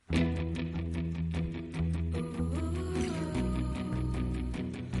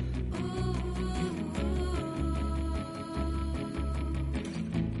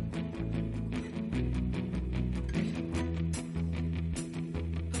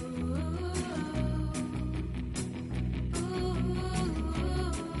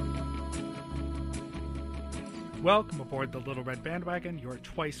Welcome aboard the Little Red Bandwagon, your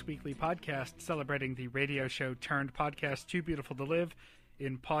twice-weekly podcast celebrating the radio show turned podcast Too Beautiful to Live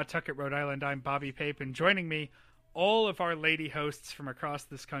in Pawtucket, Rhode Island. I'm Bobby Pape, and joining me, all of our lady hosts from across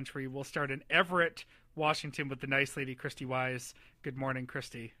this country. We'll start in Everett, Washington, with the nice lady, Christy Wise. Good morning,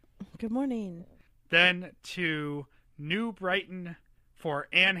 Christy. Good morning. Then to New Brighton for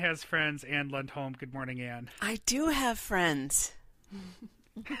Anne Has Friends, Anne Lundholm. Good morning, Anne. I do have friends.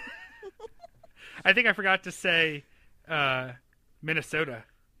 I think I forgot to say Minnesota,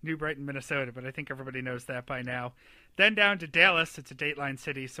 New Brighton, Minnesota, but I think everybody knows that by now. Then down to Dallas. It's a Dateline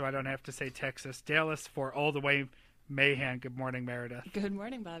city, so I don't have to say Texas. Dallas for All the Way Mahan. Good morning, Meredith. Good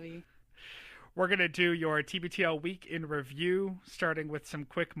morning, Bobby. We're going to do your TBTL Week in Review, starting with some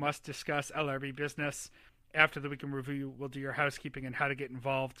quick must-discuss LRB business. After the Week in Review, we'll do your housekeeping and how to get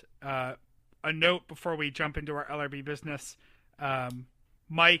involved. A note before we jump into our LRB business.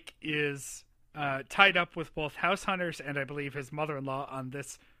 Mike is tied up with both House Hunters and I believe his mother-in-law on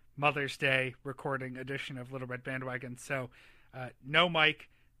this Mother's Day recording edition of Little Red Bandwagon. So no Mike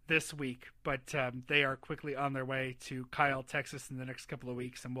this week, but they are quickly on their way to Kyle, Texas in the next couple of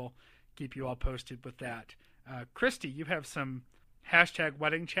weeks, and we'll keep you all posted with that. Christy, you have some hashtag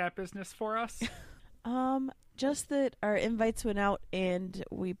wedding chat business for us? Just that our invites went out and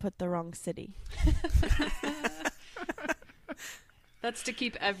we put the wrong city. That's to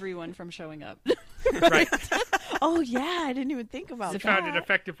keep everyone from showing up. Right. Oh, yeah. I didn't even think about that. You found an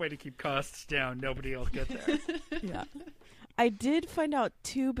effective way to keep costs down. Nobody will get there. Yeah. I did find out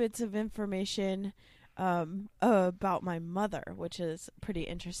 2 bits of information about my mother, which is pretty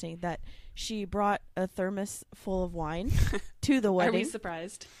interesting, that she brought a thermos full of wine to the wedding. Are we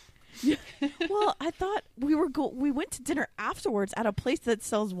surprised? Well, I thought we went to dinner afterwards at a place that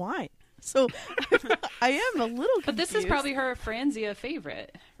sells wine. So I am a little confused. But this is probably her Franzia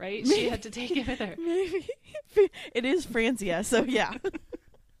favorite, right? Maybe. She had to take it with her. Maybe. It is Franzia, so yeah.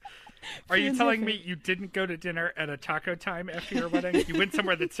 Are you telling me you didn't go to dinner at a taco time after your wedding? You went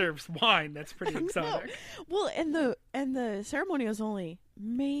somewhere that serves wine. That's pretty exotic. No. Well, and the ceremony was only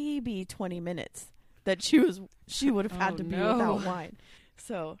maybe 20 minutes that she would have had to be without wine.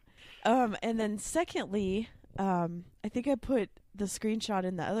 So, and then secondly, I think I put the screenshot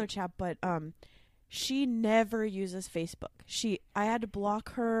in the other chat, but she never uses Facebook. I had to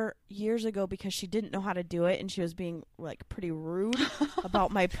block her years ago because she didn't know how to do it, and she was being like pretty rude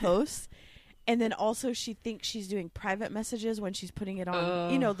about my posts. And then also she thinks she's doing private messages when she's putting it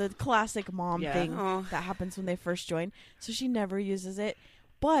on, the classic mom thing that happens when they first join. So she never uses it.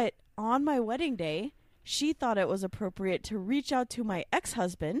 But on my wedding day, she thought it was appropriate to reach out to my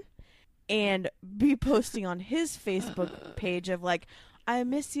ex-husband and be posting on his Facebook page of like, I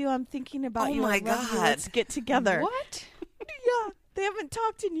miss you, I'm thinking about you, oh my I love God. you, let's get together. What? Yeah, they haven't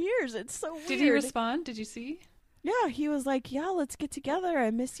talked in years. It's so weird. Did he respond? Did you see? Yeah, he was like, yeah, let's get together.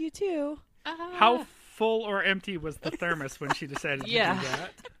 I miss you too. How full or empty was the thermos when she decided to do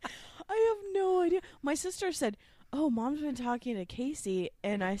that? I have no idea. My sister said, oh, Mom's been talking to Casey.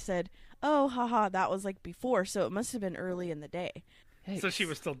 And I said, oh, haha, that was like before. So it must have been early in the day. So she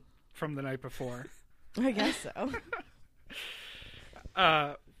was still from the night before. I guess so.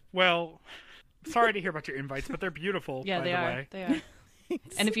 Well, sorry to hear about your invites, but they're beautiful, Yeah, by they the are. way. They are.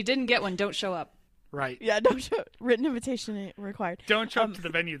 And if you didn't get one, don't show up. Right. Yeah, don't show. Written invitation required. Don't show up to the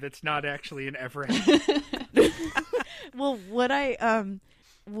venue that's not actually in Everett. Well, the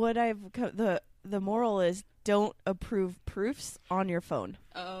moral is don't approve proofs on your phone.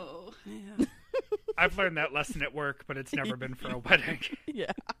 Oh. Yeah. I've learned that lesson at work, but it's never been for a wedding.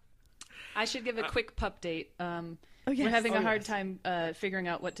 Yeah. I should give a quick pup date. Yes. We're having a hard time figuring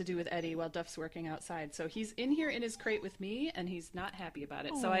out what to do with Eddie while Duff's working outside. So he's in here in his crate with me, and he's not happy about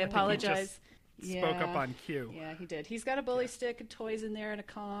it. So I apologize. Spoke up on cue. Yeah, he did. He's got a bully stick and toys in there and a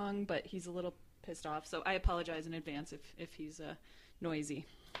Kong, but he's a little pissed off. So I apologize in advance if he's noisy.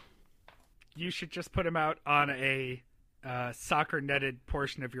 You should just put him out on a soccer netted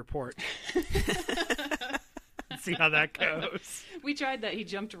portion of your porch. See how that goes. We tried that. He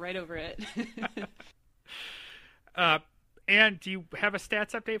jumped right over it. And do you have a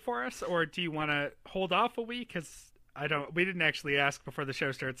stats update for us, or do you want to hold off a week? Because we didn't actually ask before the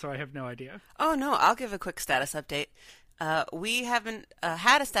show starts, so I have no idea. Oh, no, I'll give a quick status update. We haven't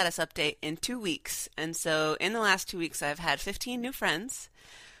had a status update in 2 weeks, and so in the last 2 weeks I've had 15 new friends,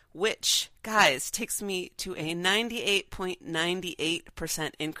 which, guys, takes me to a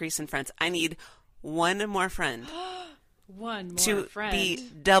 98.98% increase in friends. I need one more friend. One more to friend. be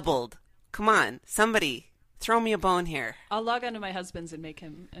doubled. Come on, somebody, throw me a bone here. I'll log on to my husband's and make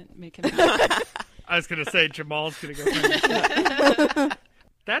him. I was going to say Jamal's going to go.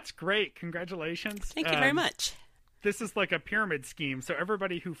 That's great. Congratulations. Thank you very much. this is like a pyramid scheme. So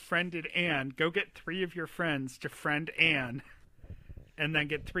everybody who friended Anne, go get 3 of your friends to friend Anne, and then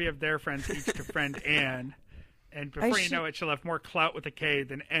get 3 of their friends each to friend Anne. And before you know it, she'll have more clout with a K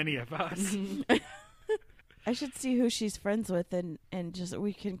than any of us. I should see who she's friends with, and just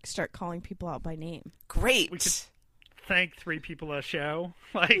we can start calling people out by name. Great. We could thank 3 people a show.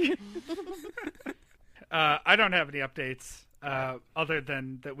 Like, I don't have any updates other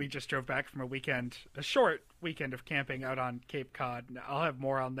than that we just drove back from a short weekend of camping out on Cape Cod. And I'll have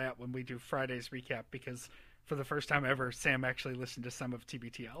more on that when we do Friday's recap, because for the first time ever, Sam actually listened to some of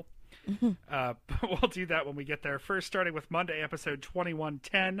TBTL. But we'll do that when we get there. First, starting with Monday, episode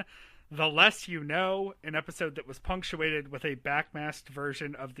 2110, The Less You Know, an episode that was punctuated with a backmasked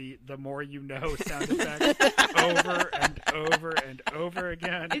version of the More You Know sound effect over and over and over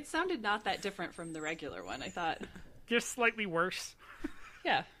again. It sounded not that different from the regular one, I thought. Just slightly worse.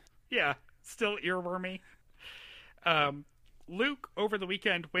 Yeah. Yeah, still earwormy. Luke, over the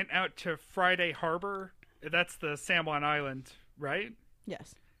weekend, went out to Friday Harbor. That's the San Juan Island, right?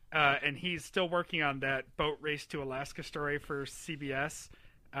 Yes. And he's still working on that Boat Race to Alaska story for CBS.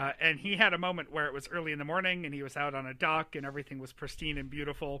 And he had a moment where it was early in the morning and he was out on a dock and everything was pristine and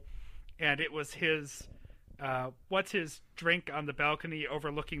beautiful. And it was his, what's his drink on the balcony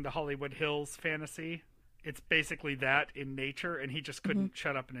overlooking the Hollywood Hills fantasy? It's basically that in nature, and he just couldn't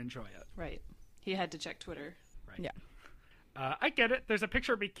shut up and enjoy it. Right. He had to check Twitter. Right. Yeah. I get it. There's a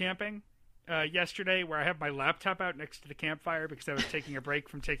picture of me camping yesterday where I have my laptop out next to the campfire because I was taking a break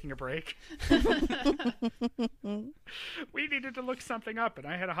from taking a break. We needed to look something up, and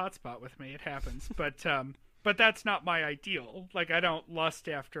I had a hotspot with me. It happens. But that's not my ideal. Like, I don't lust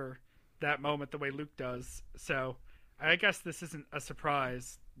after that moment the way Luke does. So I guess this isn't a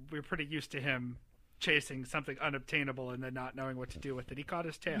surprise. We're pretty used to him chasing something unobtainable and then not knowing what to do with it. He caught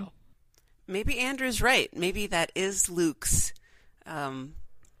his tail. Maybe Andrew's right. Maybe that is Luke's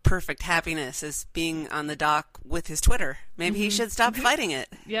perfect happiness, is being on the dock with his Twitter. Maybe he should stop fighting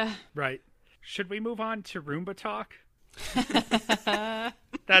it. Yeah. Right. Should we move on to Roomba talk?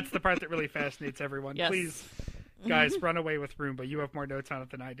 That's the part that really fascinates everyone. Yes. Please, guys, run away with Roomba. You have more notes on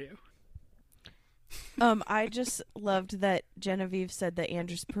it than I do. I just loved that Genevieve said that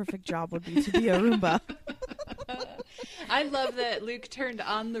Andrew's perfect job would be to be a Roomba. I love that Luke turned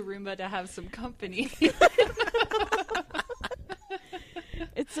on the Roomba to have some company.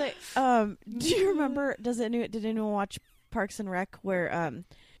 It's like, do you remember? Did anyone watch Parks and Rec where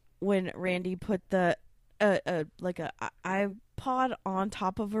when Randy put the like a iPod on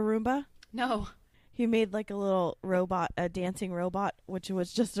top of a Roomba? No. He made like a little robot, a dancing robot, which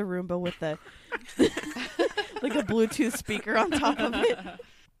was just a Roomba with a like a Bluetooth speaker on top of it.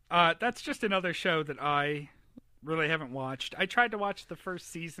 That's just another show that I really haven't watched. I tried to watch the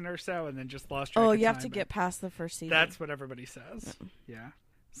first season or so and then just lost track of you have time, to get past the first season. That's what everybody says. Yeah.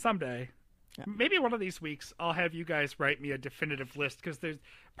 Someday. Yeah. Maybe one of these weeks I'll have you guys write me a definitive list, because there's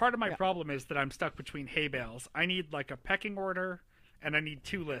part of my problem is that I'm stuck between hay bales. I need like a pecking order, and I need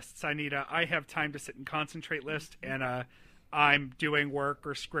 2 lists. I need a I have time to sit and concentrate list, and a I'm doing work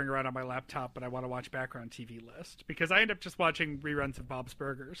or screwing around on my laptop but I want to watch background TV list, because I end up just watching reruns of Bob's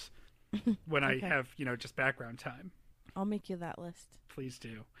Burgers when I have, just background time. I'll make you that list. Please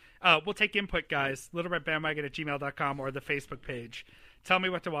do. We'll take input, guys. littleredbandwagon@gmail.com or the Facebook page. Tell me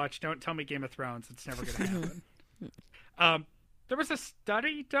what to watch. Don't tell me Game of Thrones. It's never going to happen. There was a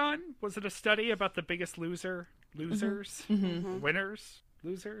study done. Was it a study about the Biggest Loser? Losers? Winners?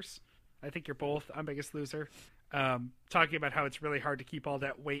 Losers? I think you're both. I'm Biggest Loser. Talking about how it's really hard to keep all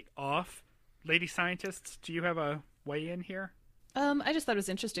that weight off. Lady scientists, do you have a weigh in here? I just thought it was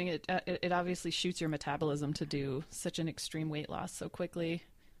interesting. It obviously shoots your metabolism to do such an extreme weight loss so quickly.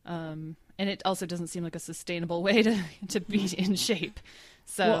 And it also doesn't seem like a sustainable way to be in shape.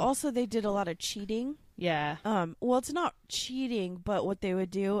 So, well, also they did a lot of cheating. Yeah. Well, it's not cheating, but what they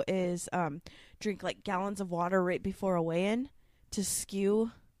would do is drink like gallons of water right before a weigh-in to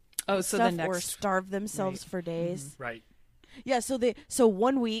skew stuff or starve themselves for days. Right. Yeah. So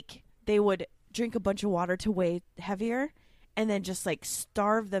 1 week they would drink a bunch of water to weigh heavier, and then just like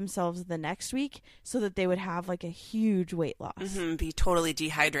starve themselves the next week so that they would have like a huge weight loss. Be totally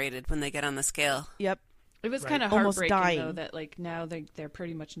dehydrated when they get on the scale. Yep. It was kind of heartbreaking, though, that like now they're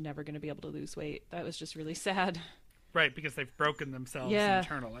pretty much never going to be able to lose weight. That was just really sad. Right, because they've broken themselves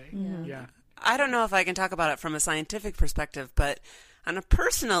internally. Yeah. I don't know if I can talk about it from a scientific perspective, but on a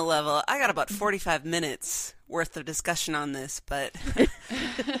personal level, I got about 45 minutes worth of discussion on this. But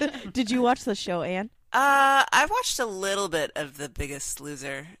Did you watch the show, Anne? I watched a little bit of The Biggest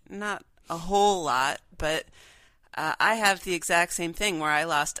Loser, not a whole lot, but I have the exact same thing where I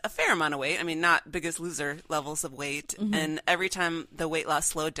lost a fair amount of weight. I mean, not Biggest Loser levels of weight. And every time the weight loss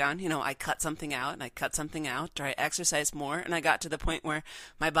slowed down, I cut something out and I cut something out, or I exercised more. And I got to the point where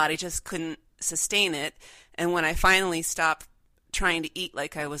my body just couldn't sustain it. And when I finally stopped trying to eat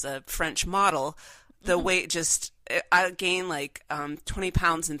like I was a French model, the weight just, I gained like 20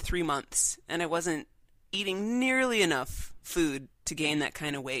 pounds in 3 months. And I wasn't eating nearly enough food to gain that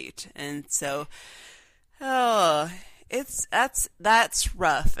kind of weight. And so, that's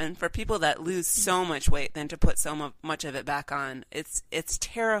rough. And for people that lose so much weight, then to put so much of it back on, it's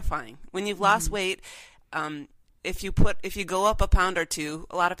terrifying. When you've lost weight, if you go up a pound or two,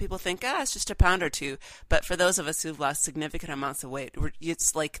 a lot of people think, it's just a pound or two. But for those of us who've lost significant amounts of weight,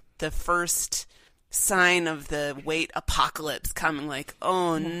 it's like the first sign of the weight apocalypse coming, like,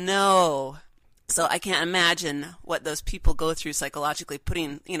 oh no. So I can't imagine what those people go through psychologically,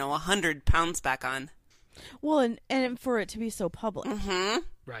 putting, 100 pounds back on. Well, and for it to be so public.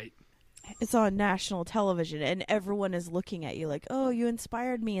 Right. It's on national television, and everyone is looking at you like, oh, you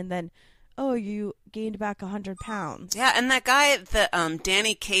inspired me, and then, oh, you gained back 100 pounds. Yeah, and that guy,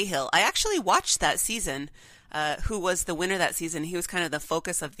 Danny Cahill, I actually watched that season, who was the winner that season. He was kind of the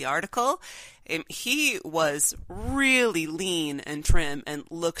focus of the article. He was really lean and trim and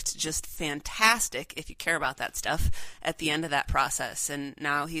looked just fantastic, if you care about that stuff, at the end of that process. And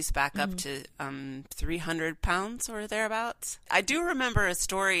now he's back up to 300 pounds or thereabouts. I do remember a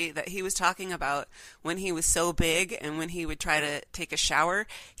story that he was talking about when he was so big, and when he would try to take a shower,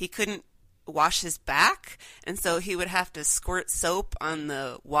 he couldn't wash his back, and so he would have to squirt soap on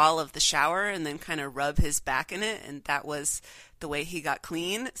the wall of the shower and then kind of rub his back in it, and that was the way he got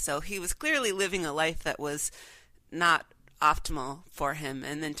clean. So he was clearly living a life that was not optimal for him,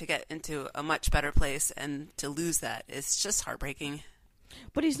 and then to get into a much better place and to lose that is just heartbreaking.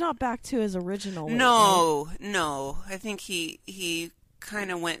 But he's not back to his original weight. No. I think he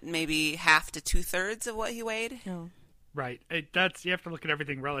kind of went maybe half to 2/3 of what he weighed. No. Right. You have to look at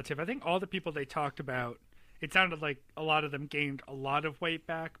everything relative. I think all the people they talked about, it sounded like a lot of them gained a lot of weight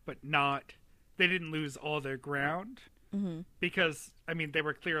back, but they didn't lose all their ground. Because, they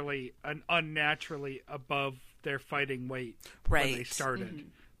were clearly unnaturally above their fighting weight when they started.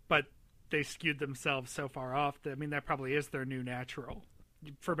 But they skewed themselves so far off that, that probably is their new natural,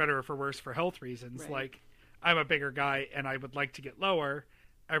 for better or for worse, for health reasons. Right. Like, I'm a bigger guy and I would like to get lower.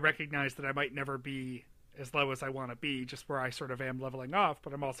 I recognize that I might never be as low as I want to be, just where I sort of am leveling off,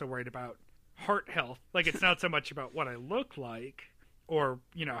 but I'm also worried about heart health. Like, it's not so much about what I look like or,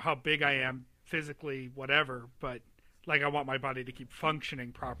 how big I am physically, whatever, but like, I want my body to keep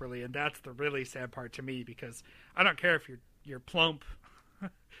functioning properly. And that's the really sad part to me, because I don't care if you're plump,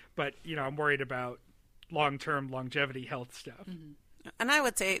 but, I'm worried about long-term longevity health stuff. And I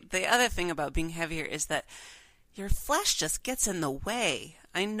would say the other thing about being heavier is that your flesh just gets in the way.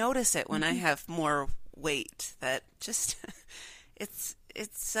 I notice it when I have more weight, that just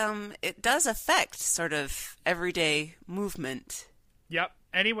it does affect sort of everyday movement. Yep.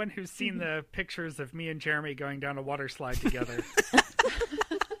 Anyone who's seen the pictures of me and Jeremy going down a water slide together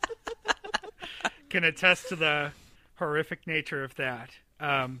can attest to the horrific nature of that.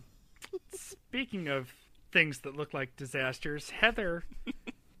 Speaking of things that look like disasters, Heather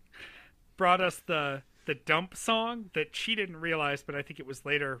brought us the dump song that she didn't realize, but I think it was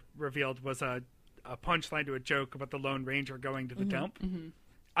later revealed was a punchline to a joke about the Lone Ranger going to the dump.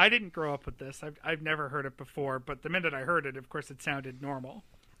 I didn't grow up with this. I've never heard it before, but the minute I heard it, of course, it sounded normal.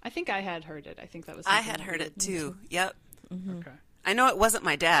 I think I had heard it. I think that was. I had heard it too. Yep. Okay. I know it wasn't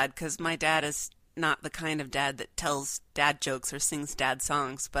my dad, because my dad is not the kind of dad that tells dad jokes or sings dad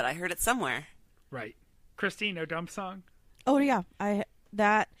songs, but I heard it somewhere. Right. Christine, no dump song? Oh yeah,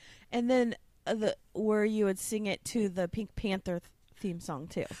 that, and then where you would sing it to the Pink Panther theme song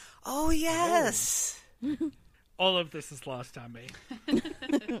too. Oh yes. All of this is lost on me.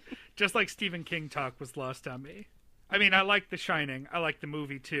 Just like Stephen King talk was lost on me. I like The Shining. I like the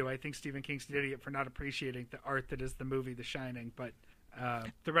movie too. I think Stephen King's an idiot for not appreciating the art that is the movie The Shining, but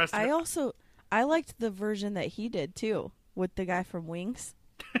the rest of it... I liked the version that he did too, with the guy from Wings.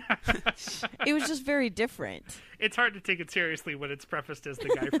 It was just very different. It's hard to take it seriously when it's prefaced as the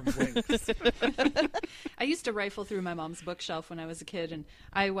guy from Wings. I used to rifle through my mom's bookshelf when I was a kid, and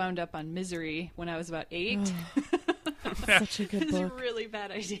I wound up on Misery when I was about 8. Such a good It's book. a really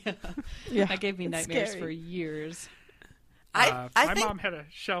bad idea. Yeah, that gave me nightmares scary. for years. I my think, mom had a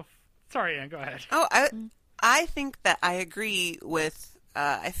shelf. Sorry, Ann, go ahead. Oh, I think that I agree with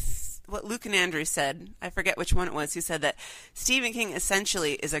what Luke and Andrew said. I forget which one it was who said that Stephen King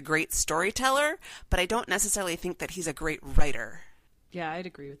essentially is a great storyteller, but I don't necessarily think that he's a great writer. Yeah, I'd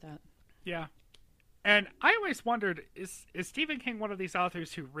agree with that. Yeah. And I always wondered, is Stephen King one of these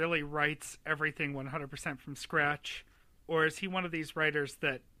authors who really writes everything 100% from scratch? Or is he one of these writers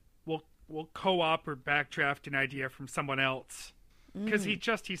that will co-op or backdraft an idea from someone else? Because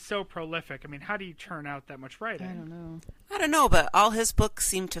he's so prolific. I mean, how do you churn out that much writing? I don't know, but all his books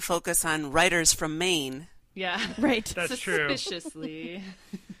seem to focus on writers from Maine. Yeah. Right. That's true. Suspiciously.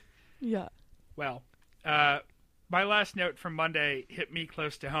 Yeah. Well, my last note from Monday hit me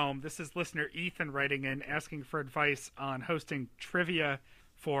close to home. This is listener Ethan writing in, asking for advice on hosting trivia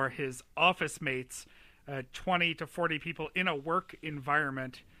for his office mates, 20 to 40 people in a work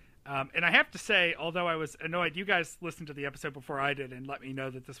environment. And I have to say, although I was annoyed, you guys listened to the episode before I did and let me know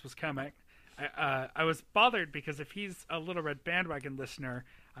that this was coming. I was bothered because if he's a Little Red Bandwagon listener,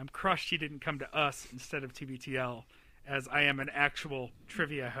 I'm crushed he didn't come to us instead of TBTL, as I am an actual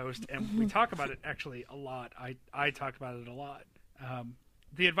trivia host, and we talk about it actually a lot. I talk about it a lot.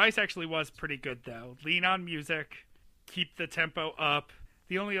 The advice actually was pretty good, though. Lean on music, keep the tempo up.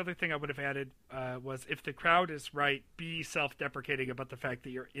 The only other thing I would have added was if the crowd is right, be self-deprecating about the fact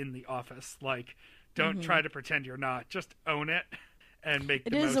that you're in the office. Like, don't try to pretend you're not. Just own it and make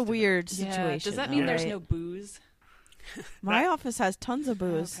the most of it. It is a weird situation. Does that mean there's right? no booze? My office has tons of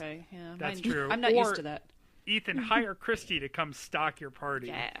booze. Okay, yeah. That's true. I'm not used to that. Ethan, hire Christy to come stock your party.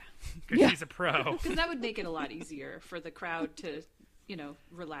 Yeah. Because she's a pro. Because that would make it a lot easier for the crowd to,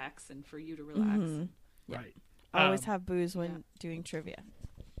 relax and for you to relax. Right. Always have booze when doing trivia.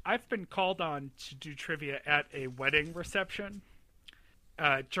 I've been called on to do trivia at a wedding reception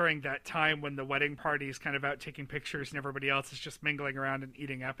during that time when the wedding party is kind of out taking pictures and everybody else is just mingling around and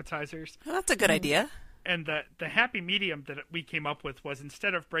eating appetizers. Well, that's a good idea. And the happy medium that we came up with was,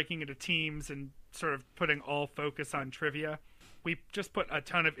 instead of breaking into teams and sort of putting all focus on trivia, we just put a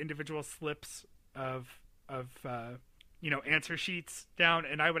ton of individual slips of answer sheets down,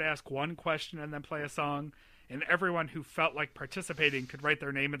 and I would ask one question and then play a song, and everyone who felt like participating could write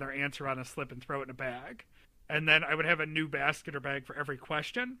their name and their answer on a slip and throw it in a bag. And then I would have a new basket or bag for every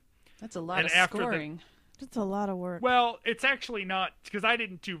question. That's a lot of scoring. It's a lot of work. Well, it's actually not, because I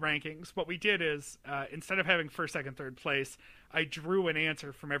didn't do rankings. What we did is, instead of having first, second, third place, I drew an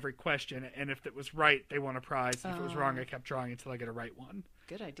answer from every question, and if it was right, they won a prize. And if it was wrong, I kept drawing until I get a right one.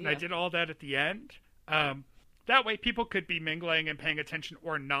 Good idea. And I did all that at the end. That way, people could be mingling and paying attention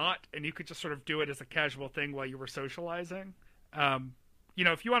or not, and you could just sort of do it as a casual thing while you were socializing.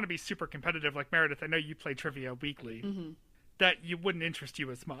 If you want to be super competitive, like Meredith, I know you play trivia weekly. That you wouldn't interest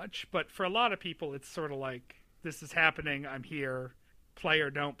you as much. But for a lot of people, it's sort of like, this is happening, I'm here, play or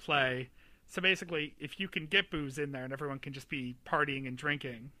don't play. So basically, if you can get booze in there and everyone can just be partying and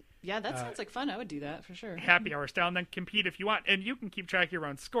drinking. Yeah, that sounds like fun. I would do that for sure. Happy hour style, and then compete if you want. And you can keep track of your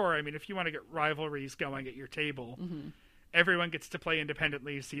own score. I mean, if you want to get rivalries going at your table, everyone gets to play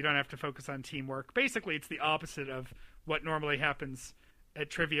independently, so you don't have to focus on teamwork. Basically, it's the opposite of what normally happens at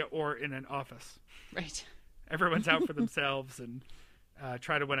trivia or in an office. Right. Everyone's out for themselves and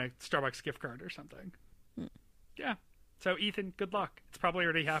try to win a Starbucks gift card or something. Yeah. So, Ethan, good luck. It's probably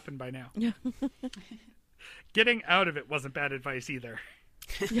already happened by now. Yeah. Getting out of it wasn't bad advice either.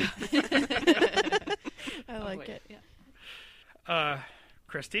 I like it. Yeah.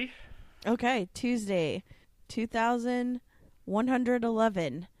 Christy? Okay, Tuesday,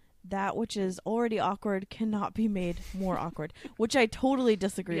 2111. That which is already awkward cannot be made more awkward, which I totally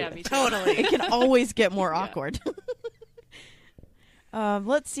disagree with. Me too. Totally. It can always get more awkward.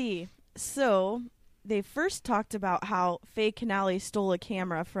 Let's see. So they first talked about how Faye Canale stole a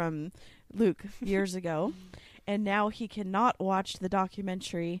camera from Luke years ago, and now he cannot watch the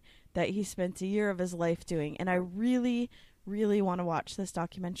documentary that he spent a year of his life doing. And I really, really want to watch this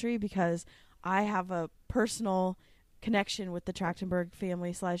documentary because I have a personal connection with the Trachtenberg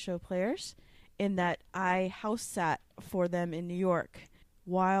family slideshow players in that I house sat for them in New York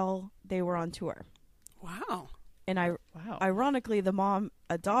while they were on tour. Wow. And ironically, the mom,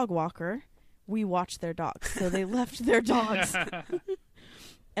 a dog walker, we watched their dogs. So they left their dogs.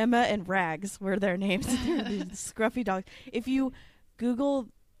 Emma and Rags were their names. They're these scruffy dogs. If you Google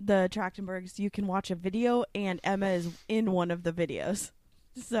the Trachtenbergs, you can watch a video, and Emma is in one of the videos.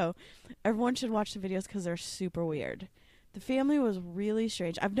 So everyone should watch the videos because they're super weird. The family was really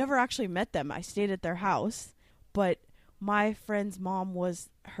strange. I've never actually met them. I stayed at their house, but my friend's mom was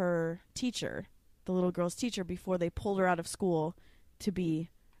her teacher, the little girl's teacher, before they pulled her out of school to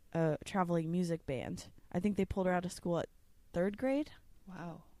be a traveling music band. I think they pulled her out of school at 3rd grade.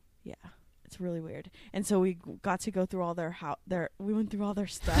 Wow. Yeah. It's really weird. And so we got to go through all we went through all their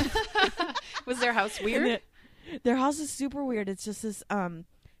stuff. Was their house weird? Their house is super weird. It's just this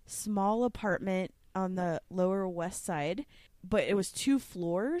small apartment on the Lower West Side, but it was 2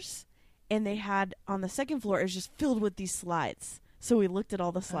 floors, and they had on the second floor, it was just filled with these slides. So we looked at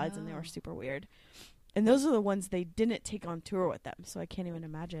all the slides and they were super weird. And those are the ones they didn't take on tour with them, so I can't even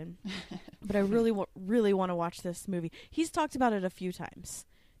imagine. But I really, really want to watch this movie. He's talked about it a few times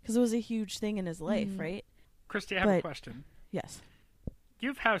because it was a huge thing in his life, right? Christy, I have a question. Yes.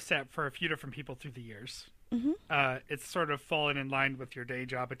 You've house sat for a few different people through the years. It's sort of fallen in line with your day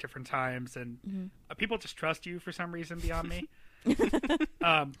job at different times, and people just trust you for some reason beyond me.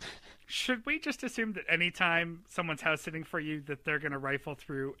 Should we just assume that anytime someone's house sitting for you that they're going to rifle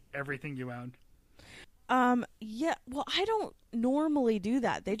through everything you own? Yeah, well, I don't normally do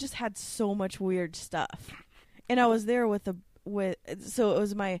that. They just had so much weird stuff. And I was there so it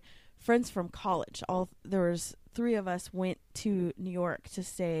was my friends from college. There was 3 of us went to New York to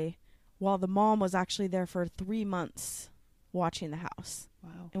stay while the mom was actually there for 3 months watching the house.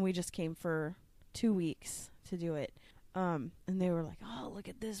 Wow. And we just came for 2 weeks to do it. And they were like, oh, look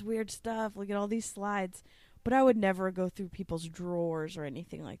at this weird stuff. Look at all these slides. But I would never go through people's drawers or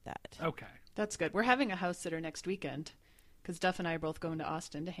anything like that. Okay. That's good. We're having a house sitter next weekend because Duff and I are both going to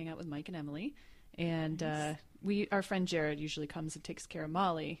Austin to hang out with Mike and Emily. And Nice. Our friend Jared usually comes and takes care of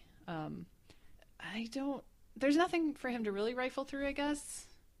Molly. There's nothing for him to really rifle through, I guess.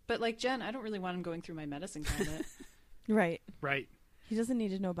 But like Jen, I don't really want him going through my medicine cabinet. Right. Right. He doesn't need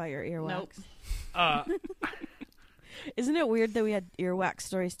to know about your earwax. Nope. Isn't it weird that we had earwax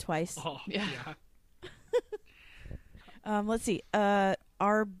stories twice? Oh, Yeah. Let's see.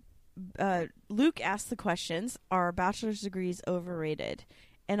 Our Luke asked the questions. Are bachelor's degrees overrated?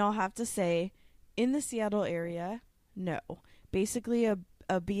 And I'll have to say, in the Seattle area, no. Basically, a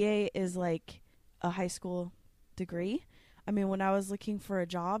BA is like a high school degree. I mean, when I was looking for a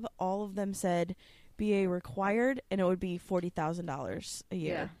job, all of them said BA required, and it would be $40,000 a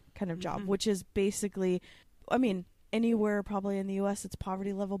year kind of job, which is basically, I mean, anywhere probably in the U.S. it's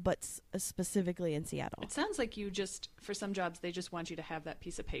poverty level, but specifically in Seattle. It sounds like for some jobs, they just want you to have that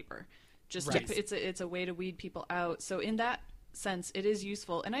piece of paper. Right. It's a way to weed people out. So in that sense, it is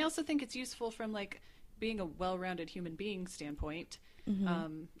useful. And I also think it's useful from like being a well-rounded human being standpoint,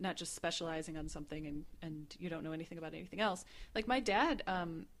 not just specializing on something and you don't know anything about anything else. Like my dad,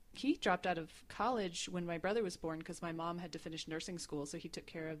 he dropped out of college when my brother was born because my mom had to finish nursing school, so he took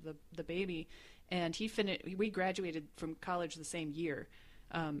care of the baby. And we graduated from college the same year.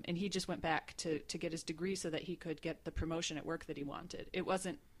 And he just went back to get his degree so that he could get the promotion at work that he wanted. It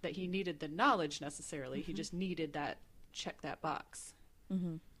wasn't that he needed the knowledge necessarily. He just needed check that box.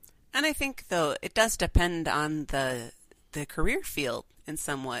 Mm-hmm. And I think, though, it does depend on the career field in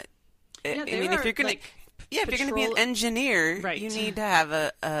somewhat. Yeah, if you're going to be an engineer, Right. you need to have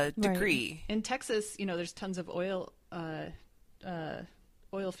a degree. In Texas, there's tons of oil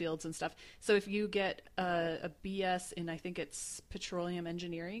fields and stuff. So if you get a BS in, I think it's petroleum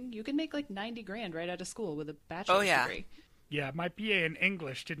engineering, you can make like $90,000 right out of school with a bachelor's degree. Yeah, my BA in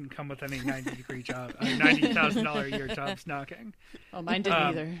English didn't come with any $90,000 a year jobs knocking. Oh, mine didn't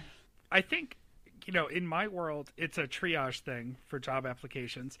either. I think, in my world, it's a triage thing for job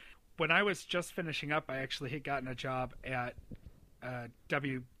applications. When I was just finishing up, I actually had gotten a job at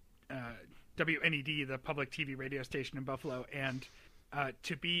WNED, the public TV radio station in Buffalo, and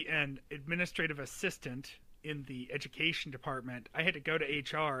to be an administrative assistant in the education department, I had to go to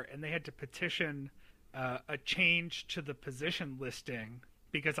HR, and they had to petition a change to the position listing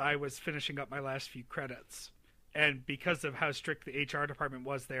because I was finishing up my last few credits. And because of how strict the HR department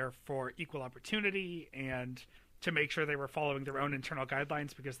was there for equal opportunity and to make sure they were following their own internal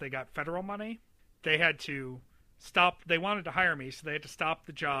guidelines because they got federal money, they had to stop. They wanted to hire me, so they had to stop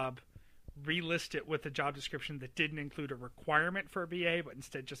the job, relist it with a job description that didn't include a requirement for a BA, but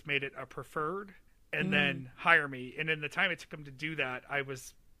instead just made it a preferred, and then hire me. And in the time it took them to do that, I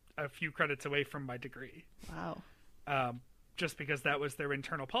was a few credits away from my degree. Wow. Just because that was their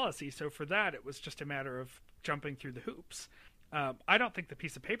internal policy. So for that, it was just a matter of jumping through the hoops. I don't think the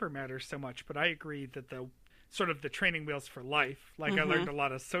piece of paper matters so much, but I agree that the sort of the training wheels for life, like I learned a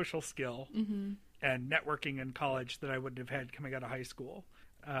lot of social skill and networking in college that I wouldn't have had coming out of high school.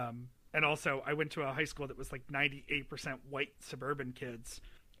 And also I went to a high school that was like 98% white suburban kids.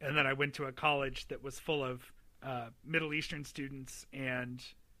 And then I went to a college that was full of Middle Eastern students and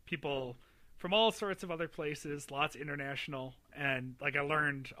people from all sorts of other places, lots of international, and like I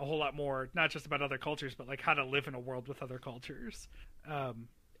learned a whole lot more, not just about other cultures, but like how to live in a world with other cultures.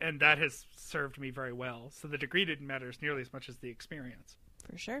 And that has served me very well. So the degree didn't matter as nearly as much as the experience.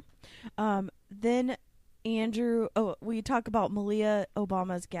 For sure. Then Andrew, we talk about Malia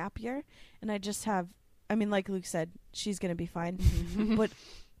Obama's gap year, and I just have, like Luke said, she's going to be fine. But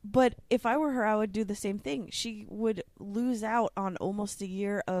But if I were her, I would do the same thing. She would lose out on almost a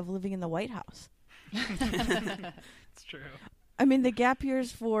year of living in the White House. It's true. I mean, the gap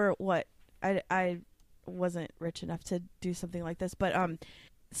years for what? I wasn't rich enough to do something like this, but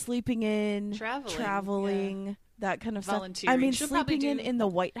sleeping in, traveling, that kind of stuff. I mean, She'll sleeping in the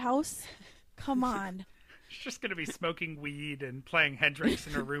White House? Come on. She's just going to be smoking weed and playing Hendrix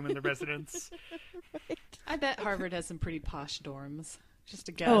in her room in the residence. Right. I bet Harvard has some pretty posh dorms. Just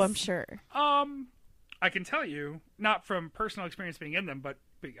a guess. Oh, I'm sure. I can tell you, not from personal experience being in them, but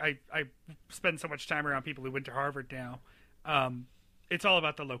I spend so much time around people who went to Harvard now. It's all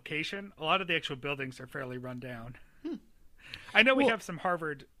about the location. A lot of the actual buildings are fairly run down. I know we have some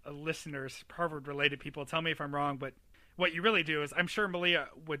Harvard listeners, Harvard-related people. Tell me if I'm wrong, but what you really do is, I'm sure Malia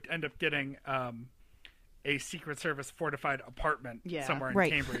would end up getting a Secret Service fortified apartment somewhere in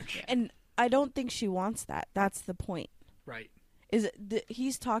Cambridge. And I don't think she wants that. That's the point. Right.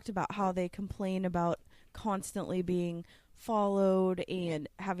 He's talked about how they complain about constantly being followed and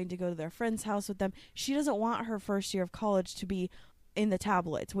having to go to their friend's house with them. She doesn't want her first year of college to be in the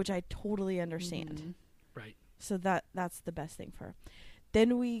tabloids, which I totally understand. Mm-hmm. Right. So that's the best thing for her.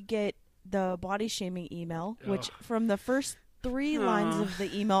 Then we get the body shaming email, which from the first 3 lines of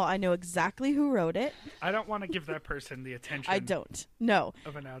the email, I know exactly who wrote it. I don't want to give that person the attention. I don't. No.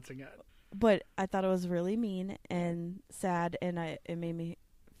 Of announcing it. But I thought it was really mean and sad, and it made me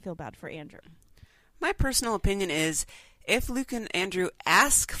feel bad for Andrew. My personal opinion is, if Luke and Andrew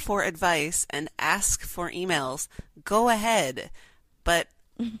ask for advice and ask for emails, go ahead. But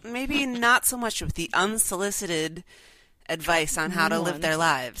maybe not so much with the unsolicited advice on how to live their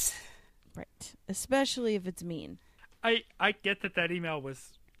lives. Right. Especially if it's mean. I get that email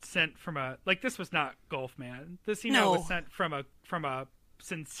was sent from this was not Golfman. This email was sent from a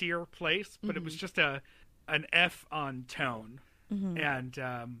sincere place, but it was just an F on tone. Mm-hmm.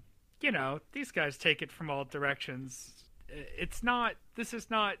 And these guys take it from all directions. This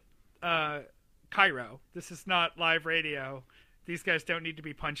is not Cairo. This is not live radio. These guys don't need to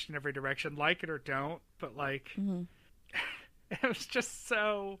be punched in every direction, like it or don't, but it was just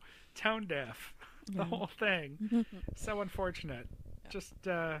so tone deaf, the whole thing. So unfortunate. Just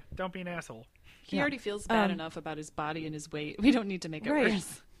don't be an asshole. He already feels bad enough about his body and his weight. We don't need to make it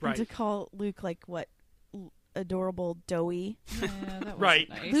worse. Right. And to call Luke adorable doughy. Yeah, that was right.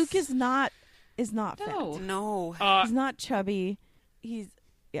 Nice. Luke is not fat. No. He's not chubby. And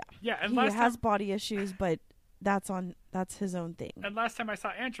he has body issues, but that's his own thing. And last time I saw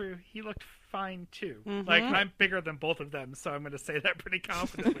Andrew, he looked fine too. Mm-hmm. I'm bigger than both of them, so I'm going to say that pretty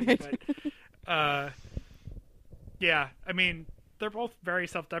confidently. But I mean, they're both very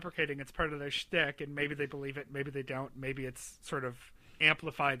self-deprecating. It's part of their shtick, and maybe they believe it, maybe they don't. Maybe it's sort of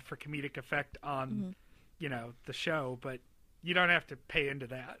amplified for comedic effect on, the show. But you don't have to pay into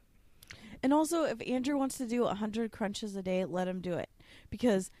that. And also, if Andrew wants to do 100 crunches a day, let him do it,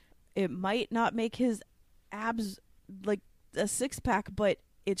 because it might not make his abs like a 6-pack, but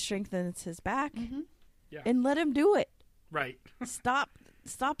it strengthens his back. Mm-hmm. Yeah. And let him do it. Right. Stop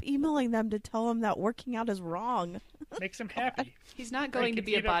emailing them to tell him that working out is wrong. Makes him happy. He's not going to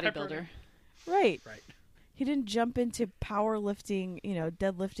be a bodybuilder. Right. He didn't jump into powerlifting,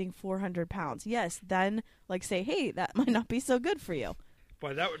 deadlifting 400 pounds. Yes, then say, hey, that might not be so good for you.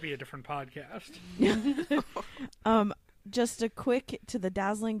 Boy, that would be a different podcast. Just a quick to the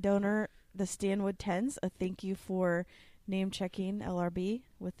dazzling donor, the Stanwood Tens, a thank you for name checking LRB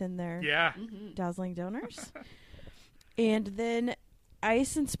within their dazzling donors. And then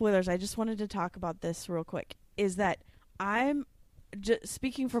ice and spoilers. I just wanted to talk about this real quick. Is that I'm just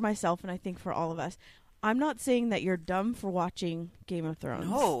speaking for myself, and I think for all of us. I'm not saying that you're dumb for watching Game of Thrones.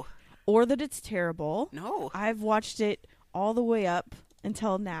 No. Or that it's terrible. No. I've watched it all the way up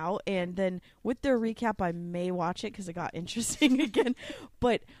until now, and then with their recap, I may watch it because it got interesting again.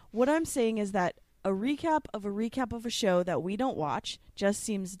 But what I'm saying is that a recap of a show that we don't watch just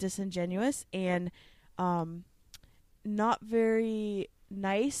seems disingenuous and not very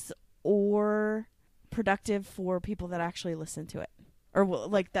nice or productive for people that actually listen to it or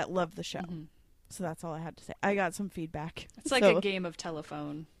that love the show. Mm-hmm. So that's all I had to say. I got some feedback. It's like a game of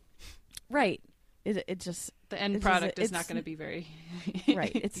telephone. Right. It just... The end product is not going to be very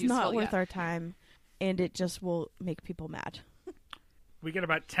right. It's useful, not worth our time, and it just will make people mad. We get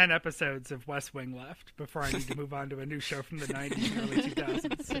about 10 episodes of West Wing left before I need to move on to a new show from the 90s and early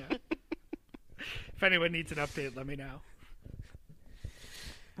 2000s. So. If anyone needs an update, let me know.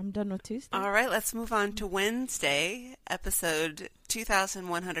 I'm done with Tuesday. All right, let's move on to Wednesday, episode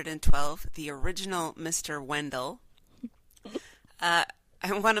 2112, The Original Mr. Wendell. I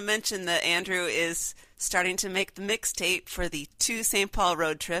want to mention that Andrew is starting to make the mixtape for the to St. Paul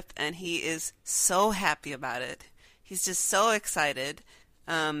road trip, and he is so happy about it. He's just so excited.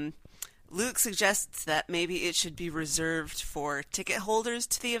 Luke suggests that maybe it should be reserved for ticket holders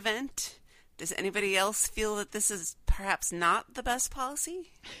to the event. Does anybody else feel that this is perhaps not the best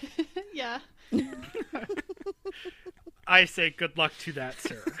policy? Yeah. I say good luck to that,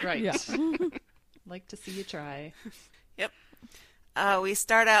 sir. Right. Yeah. Like to see you try. Yep. We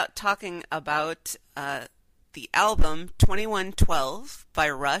start out talking about the album 2112 by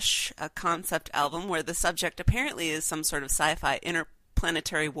Rush, a concept album where the subject apparently is some sort of sci-fi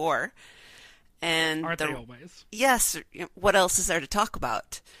interplanetary war. And Aren't they always? Yes. What else is there to talk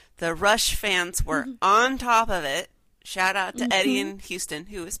about? The Rush fans were on top of it. Shout out to Eddie in Houston,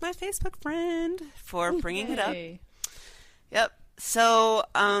 who is my Facebook friend, for bringing it up. Yep. So,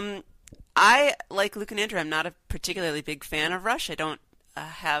 I, like Luke and Andrew, I'm not a particularly big fan of Rush. I don't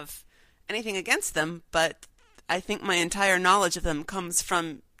have anything against them, but I think my entire knowledge of them comes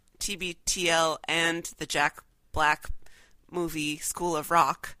from TBTL and the Jack Black movie School of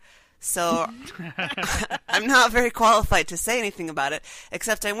Rock. So I'm not very qualified to say anything about it,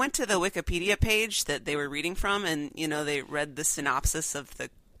 except I went to the Wikipedia page that they were reading from, and, they read the synopsis of the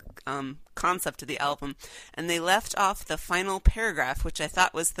concept of the album, and they left off the final paragraph, which I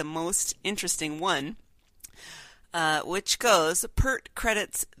thought was the most interesting one, which goes, Pert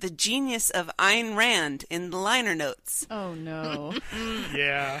credits the genius of Ayn Rand in the liner notes. Oh, no.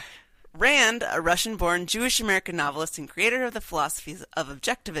 Yeah. Rand, a Russian-born Jewish-American novelist and creator of the philosophies of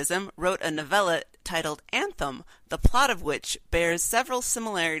objectivism, wrote a novella titled Anthem, the plot of which bears several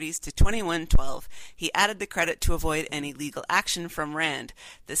similarities to 2112. He added the credit to avoid any legal action from Rand.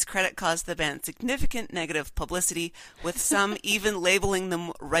 This credit caused the band significant negative publicity, with some even labeling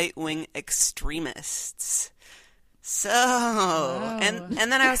them right-wing extremists. So, and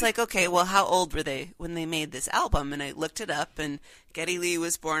then I was like, okay, well, how old were they when they made this album? And I looked it up, and Geddy Lee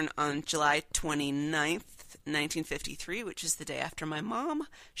was born on July 29th, 1953, which is the day after my mom.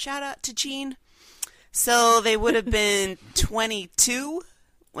 Shout out to Jean. So they would have been 22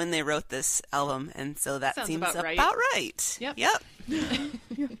 when they wrote this album, and so that Sounds seems about right. Right. Yep.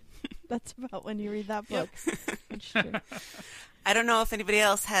 That's about when you read that book. That's true. I don't know if anybody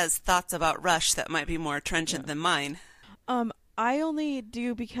else has thoughts about Rush that might be more trenchant than mine. I only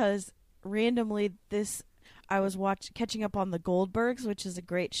do because randomly I was catching up on the Goldbergs, which is a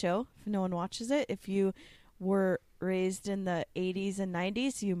great show. If no one watches it, if you were raised in the 80s and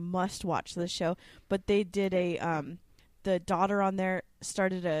 90s, you must watch this show. But they did the daughter on there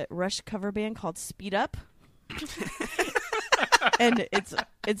started a Rush cover band called Speed Up. And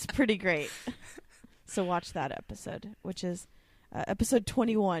it's pretty great. So watch that episode, which is episode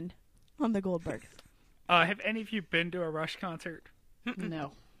 21 on the Goldbergs. Have any of you been to a Rush concert?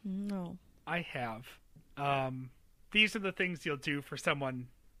 No. No. I have. These are the things you'll do for someone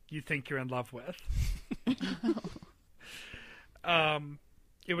you think you're in love with.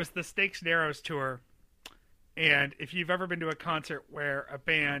 It was the Stakes and Arrows tour, and if you've ever been to a concert where a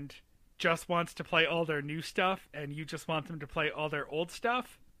band just wants to play all their new stuff and you just want them to play all their old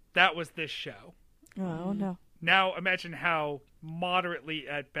stuff, that was this show. Oh, no. Now imagine how moderately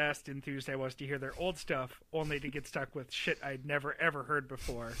at best enthused I was to hear their old stuff, only to get stuck with shit I'd never ever heard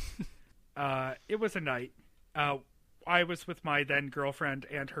before. It was a night. I was with my then girlfriend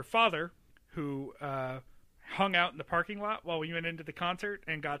and her father, who hung out in the parking lot while we went into the concert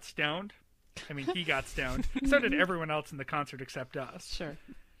and got stoned. I mean, he got stoned. So did everyone else in the concert except us. Sure.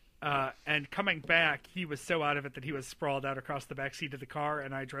 And coming back, he was so out of it that he was sprawled out across the back seat of the car,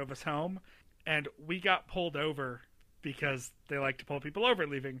 and I drove us home. And we got pulled over because they like to pull people over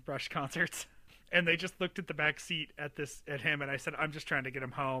leaving Rush concerts. And they just looked at the back seat at him, and I said, "I'm just trying to get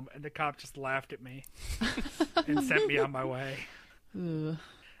him home." And the cop just laughed at me and sent me on my way. Ugh.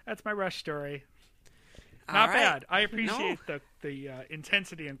 That's my Rush story. All Not right. bad. I appreciate the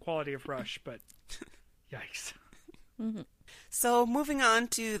intensity and quality of Rush, but yikes. Mm-hmm. So moving on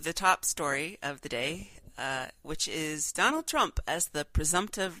to the top story of the day, which is Donald Trump as the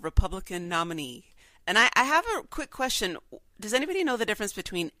presumptive Republican nominee. And I have a quick question. Does anybody know the difference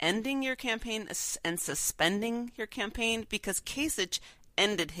between ending your campaign and suspending your campaign? Because Kasich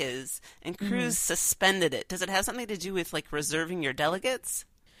ended his and Cruz suspended it. Does it have something to do with, like, reserving your delegates?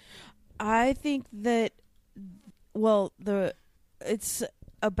 I think that, well, it's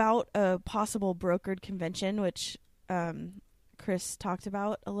about a possible brokered convention, which Chris talked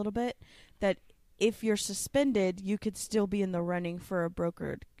about a little bit, that if you're suspended, you could still be in the running for a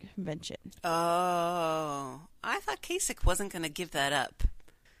brokered convention. Oh, I thought Kasich wasn't going to give that up.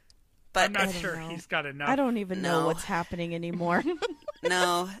 But I'm not don't sure know. he's got enough. I don't even know No. what's happening anymore.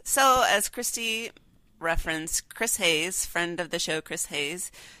 No. So, as Christy reference, Chris Hayes, friend of the show Chris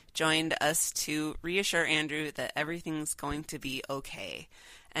Hayes, joined us to reassure Andrew that everything's going to be okay.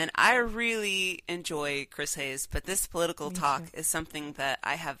 And I really enjoy Chris Hayes, but this political talk is something that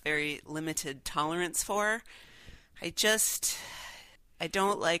I have very limited tolerance for. I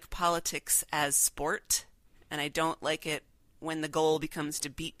don't like politics as sport, and I don't like it when the goal becomes to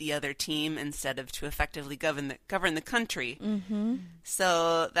beat the other team instead of to effectively govern the country. Mm-hmm.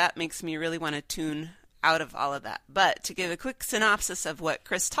 So that makes me really want to tune out of all of that. But to give a quick synopsis of what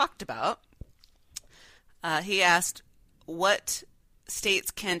Chris talked about, he asked, what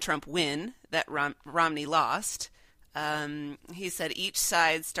states can Trump win that Romney lost? He said each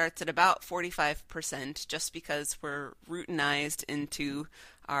side starts at about 45% just because we're routinized into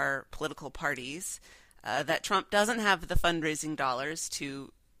our political parties. That Trump doesn't have the fundraising dollars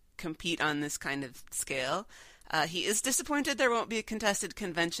to compete on this kind of scale. He is disappointed there won't be a contested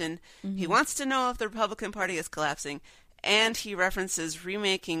convention. Mm-hmm. He wants to know if the Republican Party is collapsing. And he references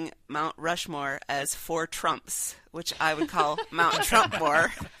remaking Mount Rushmore as Four Trumps, which I would call Mount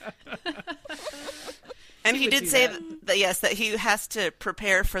Trumpmore. And he did say that he has to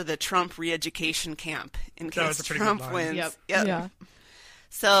prepare for the Trump re-education camp in case Trump wins. Yep. Yeah.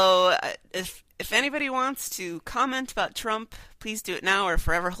 So if anybody wants to comment about Trump, please do it now or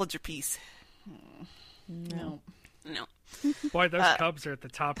forever hold your peace. No. Boy, those Cubs are at the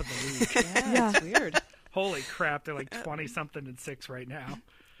top of the league. Yeah, it's weird. Holy crap, they're like 20-something and 6 right now.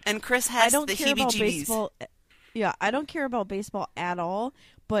 And Chris has the heebie-jeebies. Yeah, I don't care about baseball at all,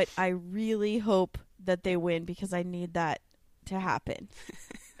 but I really hope that they win because I need that to happen.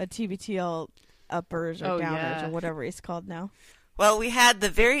 A TBTL uppers or downers or whatever he's called now. Well, we had the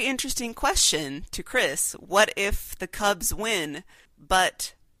very interesting question to Chris. What if the Cubs win,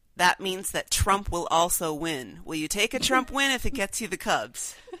 but that means that Trump will also win? Will you take a Trump win if it gets you the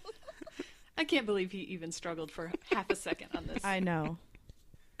Cubs? I can't believe he even struggled for half a second on this. I know.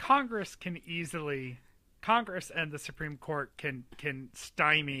 Congress and the Supreme Court can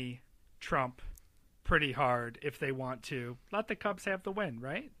stymie Trump pretty hard if they want to. Let the Cubs have the win,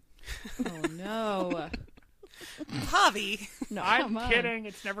 right? Oh, no. Javi. No, I'm kidding.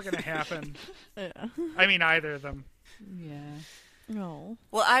 It's never going to happen. I mean, either of them. Yeah. No.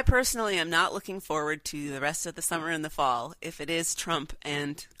 Well, I personally am not looking forward to the rest of the summer and the fall if it is Trump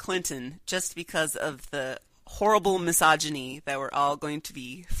and Clinton, just because of the horrible misogyny that we're all going to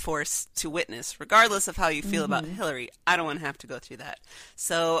be forced to witness, regardless of how you feel about Hillary. I don't want to have to go through that.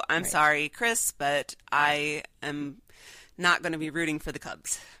 So I'm sorry, Chris, but I am not going to be rooting for the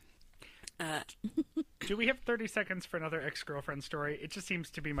Cubs. Do we have 30 seconds for another ex-girlfriend story? It just seems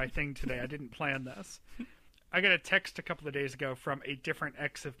to be my thing today. I didn't plan this. I got a text a couple of days ago from a different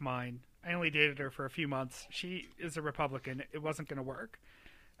ex of mine. I only dated her for a few months. She is a Republican. It wasn't going to work.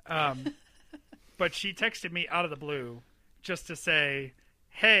 But she texted me out of the blue just to say,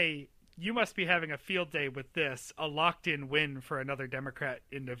 hey, you must be having a field day with this, a locked-in win for another Democrat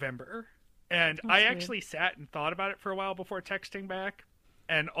in November. And I actually sat and thought about it for a while before texting back.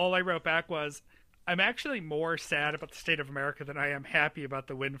 And all I wrote back was, I'm actually more sad about the state of America than I am happy about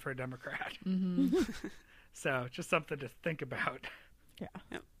the win for a Democrat. Mm-hmm. So, just something to think about. Yeah.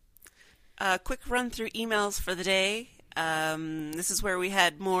 Yep. Quick run through emails for the day. This is where we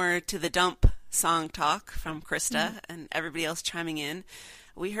had more to the dump song talk from Krista and everybody else chiming in.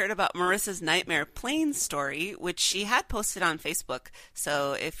 We heard about Marissa's Nightmare Plane story, which she had posted on Facebook.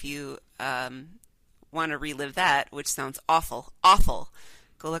 So if you want to relive that, which sounds awful,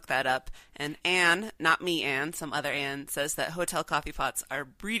 go look that up. And Anne, not me Anne, some other Anne, says that hotel coffee pots are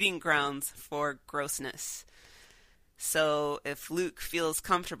breeding grounds for grossness. So if Luke feels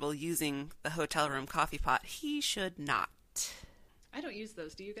comfortable using the hotel room coffee pot, he should not. I don't use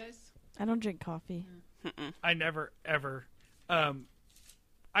those. Do you guys? I don't drink coffee. I never, ever. I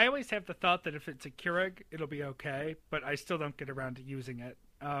always have the thought that if it's a Keurig, it'll be okay, but I still don't get around to using it.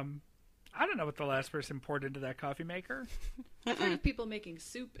 I don't know what the last person poured into that coffee maker. I've heard of people making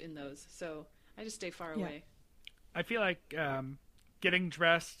soup in those, so I just stay far away. I feel like getting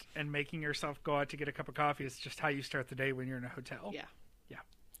dressed and making yourself go out to get a cup of coffee is just how you start the day when you're in a hotel. Yeah.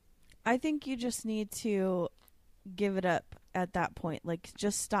 I think you just need to give it up at that point. Like,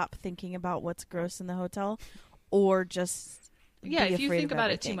 just stop thinking about what's gross in the hotel, or just if you think about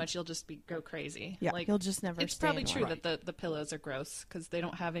it too much, you'll just go crazy. Yeah, you'll just never. It's probably true that the pillows are gross because they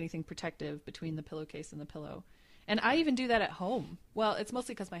don't have anything protective between the pillowcase and the pillow. And I even do that at home. Well, it's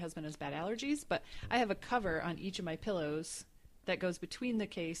mostly because my husband has bad allergies, but I have a cover on each of my pillows that goes between the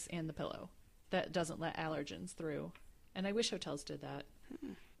case and the pillow that doesn't let allergens through. And I wish hotels did that.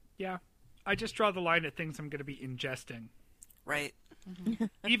 Yeah. I just draw the line at things I'm going to be ingesting. Right.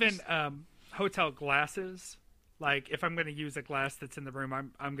 Even hotel glasses. Like, if I'm going to use a glass that's in the room,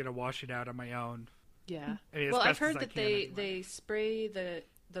 I'm going to wash it out on my own. Yeah. I mean, as Well, I've best as heard I that can anyway. they spray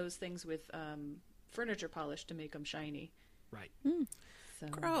those things with furniture polish to make them shiny. Right. So,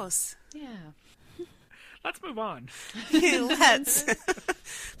 Gross. Yeah. Let's move on. Let's.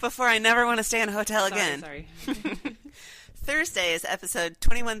 Before I never want to stay in a hotel again. Sorry. Thursday is episode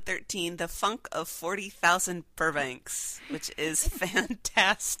 2113, The Funk of 40,000 Burbanks, which is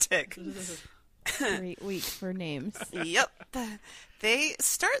fantastic. Great week for names. Yep. They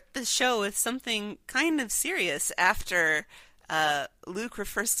start the show with something kind of serious after Luke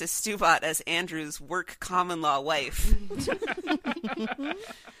refers to Stubot as Andrew's work common law wife.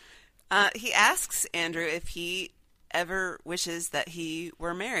 He asks Andrew if he ever wishes that he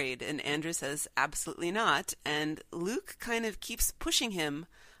were married, and Andrew says absolutely not, and Luke kind of keeps pushing him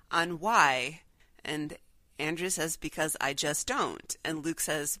on why, and Andrew says because I just don't, and Luke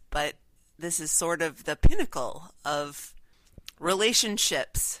says but this is sort of the pinnacle of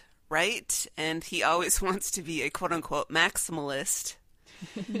relationships, right? And he always wants to be a quote-unquote maximalist.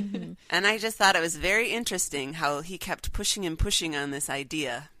 And I just thought it was very interesting how he kept pushing and pushing on this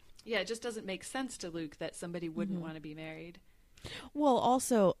idea. Yeah, it just doesn't make sense to Luke that somebody wouldn't want to be married. Well,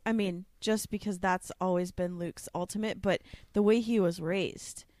 also, I mean, just because that's always been Luke's ultimate, but the way he was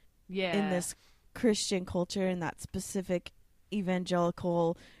raised Yeah. in this Christian culture and that specific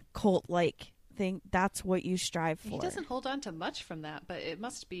evangelical cult-like thing, that's what you strive for. He doesn't hold on to much from that, but it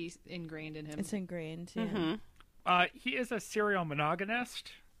must be ingrained in him. It's ingrained. Yeah. He is a serial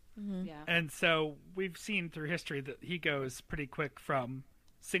monogamist, Yeah. and so we've seen through history that he goes pretty quick from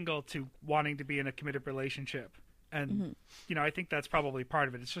single to wanting to be in a committed relationship. And, you know, I think that's probably part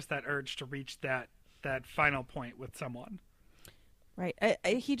of it. It's just that urge to reach that final point with someone. Right.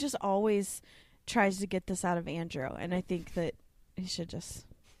 He just always tries to get this out of Andrew, and I think that he should just...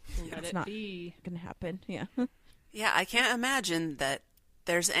 Let it's it not be. going to happen. Yeah. Yeah, I can't imagine that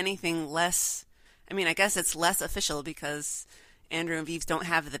there's anything less... I mean, I guess it's less official because Andrew and Vives don't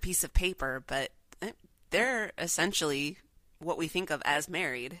have the piece of paper, but they're essentially what we think of as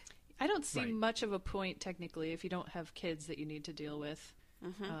married. I don't see Right. much of a point, technically, if you don't have kids that you need to deal with.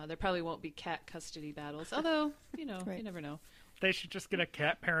 There probably won't be cat custody battles, although, you know, Right. you never know. They should just get a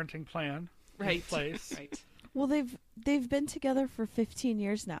cat parenting plan in Right. place. Right. Well, they've been together for 15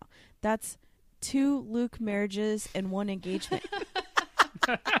 years now. That's 2 Luke marriages and 1 engagement.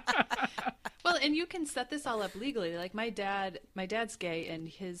 Well, and you can set this all up legally. Like my dad's gay, and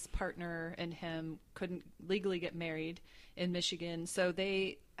his partner and him couldn't legally get married in Michigan, so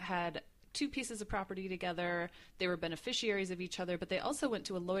they had 2 pieces of property together. They were beneficiaries of each other, but they also went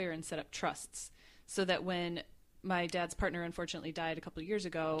to a lawyer and set up trusts so that when my dad's partner unfortunately died a couple of years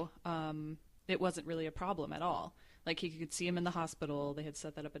ago, it wasn't really a problem at all. Like he could see him in the hospital. They had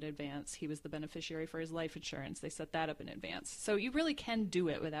set that up in advance. He was the beneficiary for his life insurance. They set that up in advance. So you really can do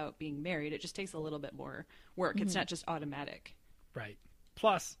it without being married. It just takes a little bit more work. It's not just automatic. Right.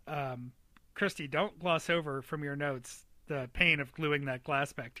 Plus, Christy, don't gloss over from your notes the pain of gluing that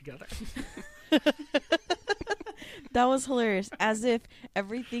glass back together. That was hilarious. As if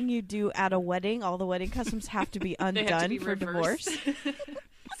everything you do at a wedding, all the wedding customs have to be They undone have to be for reversed. divorce.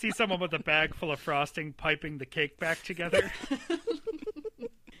 See someone with a bag full of frosting piping the cake back together.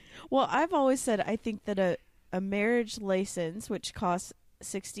 Well, I've always said I think that a marriage license, which costs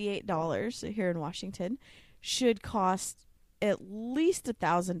 $68 here in Washington, should cost at least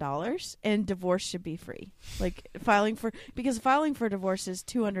 $1,000, and divorce should be free. Like because filing for divorce is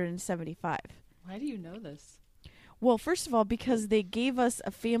 $275. Why do you know this? Well, first of all, because they gave us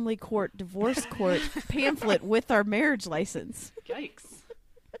a family court, divorce court pamphlet with our marriage license. Yikes.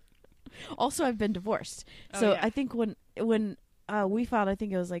 Also, I've been divorced, Oh, so yeah. I think when we filed, I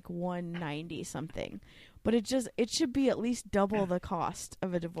think it was like $190 something, but it should be at least double the cost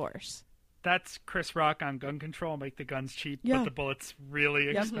of a divorce. That's Chris Rock on gun control. Make the guns cheap, Yeah. but the bullets really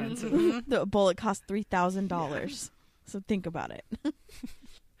Yep. expensive. The bullet cost $3,000, so think about it.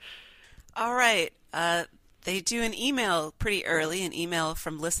 All right. They do an email pretty early, an email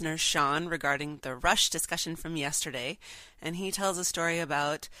from listener Sean regarding the Rush discussion from yesterday. And he tells a story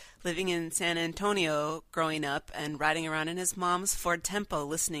about living in San Antonio growing up and riding around in his mom's Ford Tempo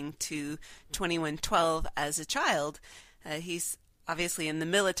listening to 2112 as a child. He's obviously in the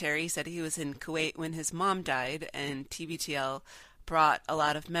military. He said he was in Kuwait when his mom died, and TBTL brought a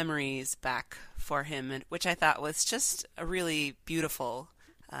lot of memories back for him, which I thought was just a really beautiful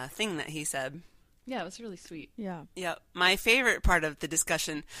thing that he said. Yeah, it was really sweet. Yeah. Yeah, my favorite part of the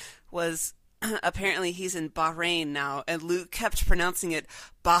discussion was apparently he's in Bahrain now, and Luke kept pronouncing it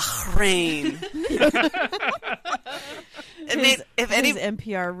Bahrain. His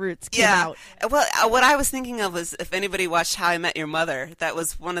NPR roots came out. Well, what I was thinking of was if anybody watched How I Met Your Mother, that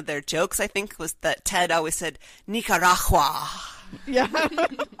was one of their jokes, I think, was that Ted always said, Nicaragua. Yeah.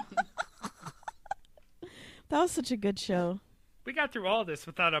 That was such a good show. We got through all this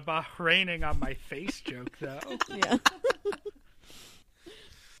without a Bahraining on my face joke, though. Yeah.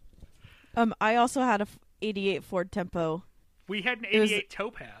 I also had a 88 Ford Tempo. We had an 88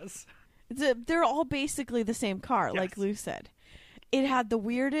 Topaz. They're all basically the same car, Yes. like Lou said. It had the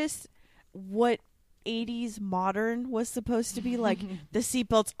weirdest, what 80s modern was supposed to be, like the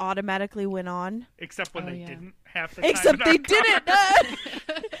seatbelts automatically went on. Except when they yeah. didn't half the time. Except in they our car.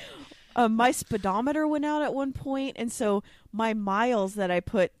 didn't. My speedometer went out at one point, and so my miles that I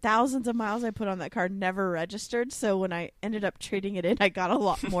put, thousands of miles I put on that car, never registered. So when I ended up trading it in, I got a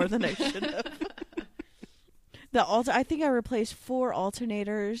lot more than I should have. I think I replaced 4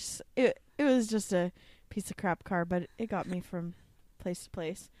 alternators. It was just a piece of crap car, but it got me from place to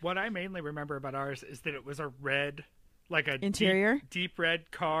place. What I mainly remember about ours is that it was a red, like a Interior? deep red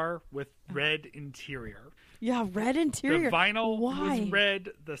car with red interior. Yeah, red interior. The vinyl Why? was red.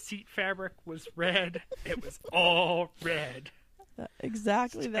 The seat fabric was red. It was all red.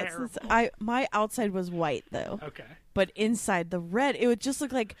 Exactly. Terrible. My outside was white though, Okay. but inside the red, it would just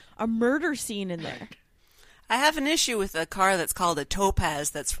look like a murder scene in there. I have an issue with a car that's called a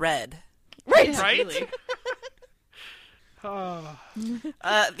Topaz that's red. Right. Right? Really. Oh.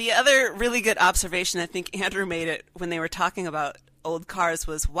 The other really good observation, I think Andrew made it when they were talking about old cars,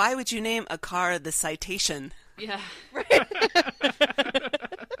 was why would you name a car the Citation? Yeah.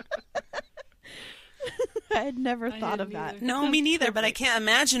 I had never I thought of didn't that. either. No, me neither, but I can't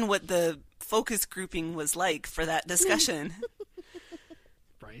imagine what the focus grouping was like for that discussion.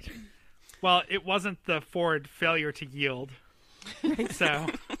 Right. Well, it wasn't the Ford failure to yield. So,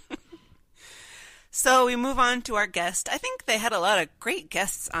 So we move on to our guest. I think they had a lot of great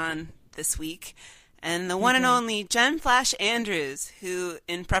guests on this week. And the one and only Jen Flash Andrews, who,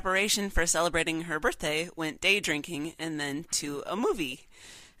 in preparation for celebrating her birthday, went day drinking and then to a movie.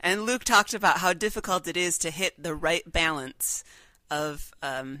 And Luke talked about how difficult it is to hit the right balance of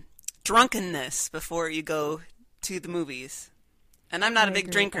drunkenness before you go to the movies. And I'm not a big agree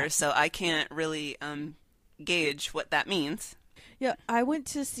with drinker, that. so I can't really gauge what that means. Yeah, I went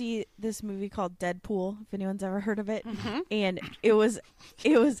to see this movie called Deadpool, if anyone's ever heard of it. Mm-hmm. And it was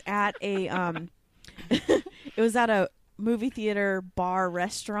at a it was at a movie theater bar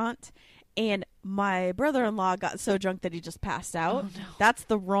restaurant, and my brother-in-law got so drunk that he just passed out. Oh, no. That's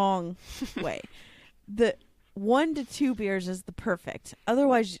the wrong way. The 1 to 2 beers is the perfect.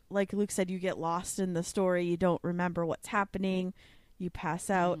 Otherwise, like Luke said, you get lost in the story. You don't remember what's happening. You pass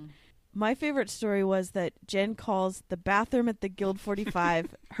out. My favorite story was that Jen calls the bathroom at the Guild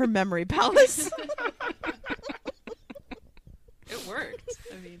 45 her memory palace. It worked.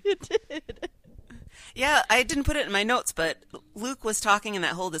 I mean, It did. Yeah, I didn't put it in my notes, but Luke was talking in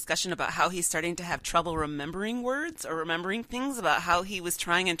that whole discussion about how he's starting to have trouble remembering words or remembering things, about how he was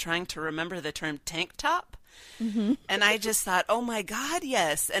trying to remember the term tank top. Mm-hmm. And I just thought, oh my God,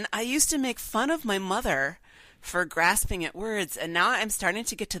 yes. And I used to make fun of my mother for grasping at words, and now I'm starting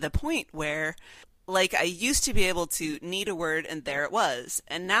to get to the point where, like, I used to be able to need a word and there it was.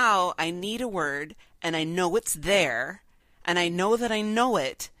 And now I need a word and I know it's there, and I know that I know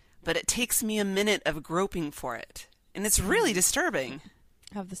it, but it takes me a minute of groping for it. And it's really disturbing.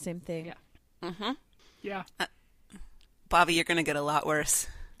 I have the same thing. Yeah. Mm-hmm. yeah. Bobby, you're going to get a lot worse.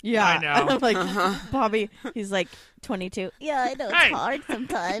 Yeah. I know. I'm like, Bobby, he's like 22. Yeah, I know. It's Hey. hard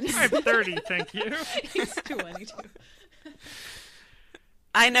sometimes. I'm 30, thank you. he's 22.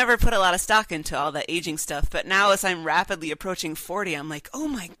 I never put a lot of stock into all that aging stuff, but now as I'm rapidly approaching 40, I'm like, oh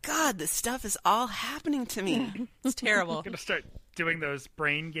my God, this stuff is all happening to me. It's terrible. I'm going to start doing those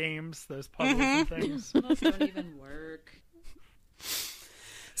brain games, those puzzles and things. Most don't even work.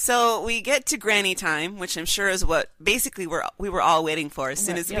 So we get to granny time, which I'm sure is what basically we were all waiting for as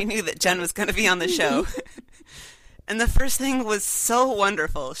soon as we knew that Jen was going to be on the show. And the first thing was so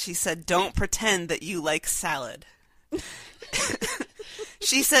wonderful. She said, don't pretend that you like salad.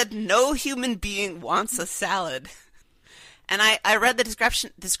 She said, no human being wants a salad. And I read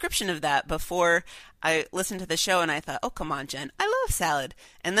the description of that before I listened to the show, and I thought, oh, come on, Jen, I love salad.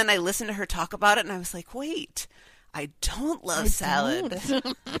 And then I listened to her talk about it, and I was like, wait, I don't love salad.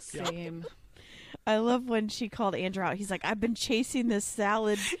 Same. I love when she called Andrew out. He's like, I've been chasing this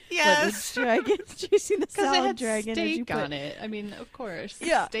salad. Yes. This dragon. Chasing the Because it salad had dragon. steak on it. I mean, of course.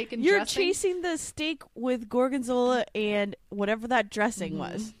 Yeah. Steak and You're dressing. chasing the steak with gorgonzola and whatever that dressing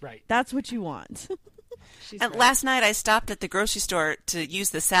was. Right. That's what you want. She's And right. last night I stopped at the grocery store to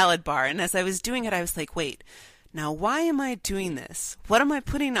use the salad bar, and as I was doing it, I was like, wait, now why am I doing this? What am I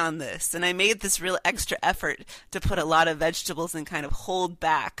putting on this? And I made this real extra effort to put a lot of vegetables and kind of hold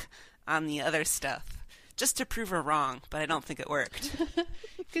back on the other stuff, just to prove her wrong, but I don't think it worked.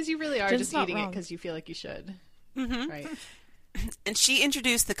 Because you really are Jen's just not eating it wrong. because you feel like you should. Mm-hmm. Right. And she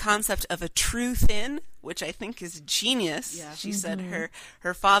introduced the concept of a true thin, which I think is genius. Yeah. She said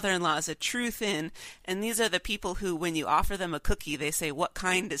her father-in-law is a true thin, and these are the people who, when you offer them a cookie, they say, what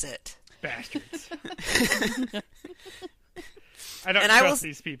kind is it? Bastards. I don't And I trust will-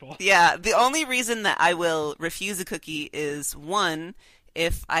 these people. Yeah, the only reason that I will refuse a cookie is, one,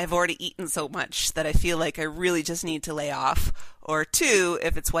 if I've already eaten so much that I feel like I really just need to lay off, or two,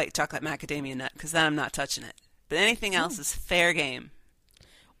 if it's white chocolate macadamia nut, because then I'm not touching it. But anything else is fair game.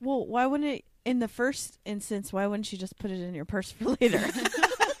 Well, why wouldn't it, in the first instance, why wouldn't you just put it in your purse for later?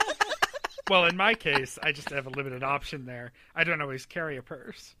 Well, in my case, I just have a limited option there. I don't always carry a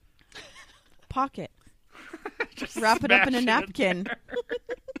purse. Pocket. Just Wrap it up in a smash napkin.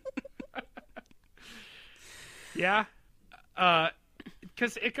 there. Yeah.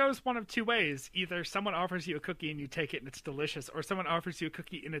 Because it goes one of two ways. Either someone offers you a cookie and you take it and it's delicious, or someone offers you a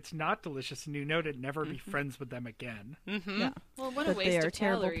cookie and it's not delicious and you know to never be friends with them again. Yeah. Well, what But a waste they are of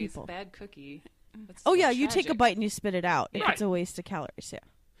terrible calories. people. Bad cookie. That's Oh, so yeah, you take a tragic. bite and you spit it out. If Right. it's a waste of calories, yeah.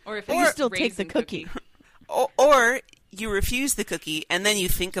 Or if You it's still take the raisin cookie. Or you refuse the cookie, and then you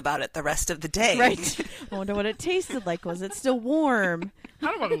think about it the rest of the day. Right. I wonder what it tasted like. Was it still warm? I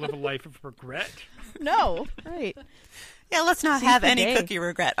don't want to live a life of regret. No. Right. Yeah, let's not Seize have the any day. cookie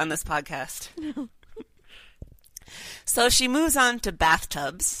regret on this podcast. So she moves on to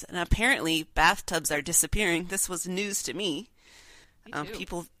bathtubs, and apparently bathtubs are disappearing. This was news to me. Me too.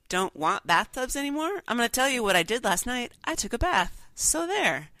 People don't want bathtubs anymore. I'm going to tell you what I did last night. I took a bath. So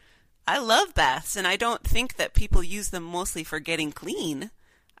there. I love baths, and I don't think that people use them mostly for getting clean.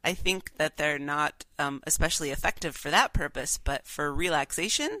 I think that they're not especially effective for that purpose, but for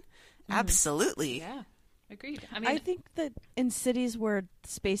relaxation, absolutely. Yeah. Agreed. I mean, I think that in cities where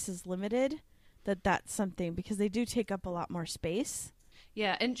space is limited, that's something because they do take up a lot more space.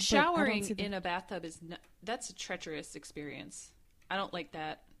 yeah, and I don't showering see the- in a bathtub that's a treacherous experience. I don't like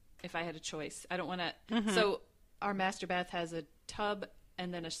that if I had a choice. I don't want to. So our master bath has a tub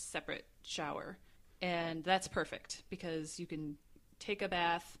and then a separate shower. And that's perfect because you can take a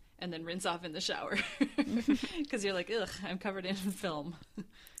bath and then rinse off in the shower. Because you're like, ugh, I'm covered in film.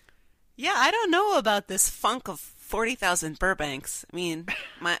 Yeah, I don't know about this funk of 40,000 Burbanks. I mean,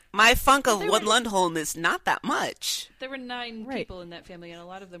 my funk of They were- Wood Lundholm is not that much, There were 9 Right. people in that family, and a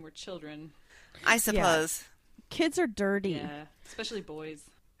lot of them were children. I suppose. Kids are dirty. Yeah, especially boys.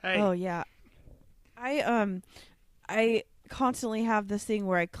 Hey, Oh yeah. I constantly have this thing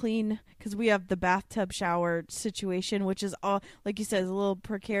where I clean because we have the bathtub shower situation, which is all like you said, is a little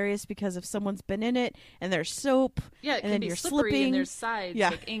precarious because if someone's been in it and there's soap, Yeah, it and can then be you're slippery slipping. and there's sides, Yeah.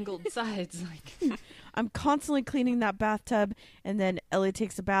 like angled sides. Like, I'm constantly cleaning that bathtub, and then Ellie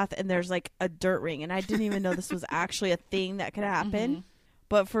takes a bath, and there's like a dirt ring, and I didn't even know this was actually a thing that could happen.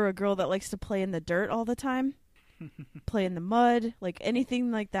 But for a girl that likes to play in the dirt all the time, play in the mud, like anything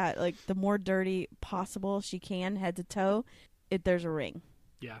like that, like the more dirty possible she can, head to toe, there's a ring.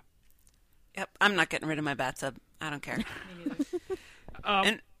 yeah. Yep, I'm not getting rid of my bathtub. I don't care. me neither.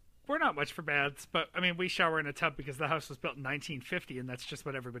 And- We're not much for baths, but I mean, we shower in a tub because the house was built in 1950, and that's just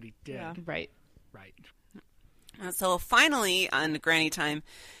what everybody did. Yeah. Right. Right. So finally, on Granny Time,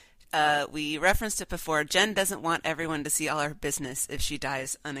 we referenced it before. Jen doesn't want everyone to see all her business if she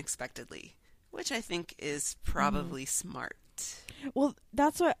dies unexpectedly, which I think is probably smart. Well,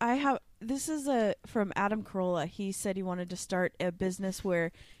 that's what I have. This is from Adam Carolla. He said he wanted to start a business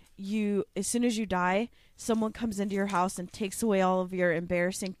where you, as soon as you die, someone comes into your house and takes away all of your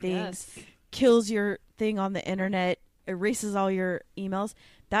embarrassing things, Yes. kills your thing on the internet, erases all your emails.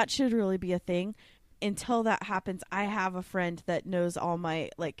 That should really be a thing. Until that happens, I have a friend that knows all my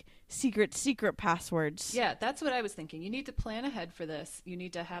like secret passwords. Yeah, that's what I was thinking. You need to plan ahead for this. You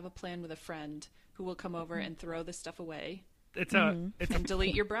need to have a plan with a friend who will come over and throw this stuff away It's a. It's a. and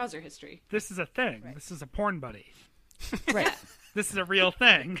delete your browser history. This is a thing. This is a porn buddy. Right. This is a real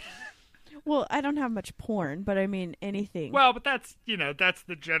thing. Well, I don't have much porn, but I mean anything. Well, but that's that's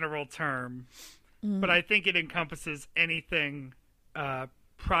the general term. But I think it encompasses anything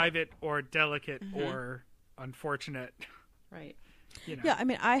private or delicate or unfortunate. Right. You know. Yeah, I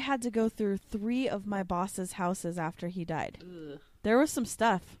mean, I had to go through 3 of my boss's houses after he died. Ugh. There was some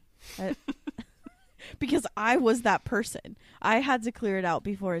stuff. Because I was that person. I had to clear it out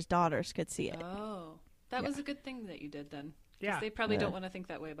before his daughters could see it. Oh, that was a good thing that you did then. 'Cause Yeah. they probably Yeah. don't want to think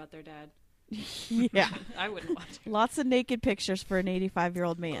that way about their dad. Yeah. I wouldn't want to. Lots of naked pictures for an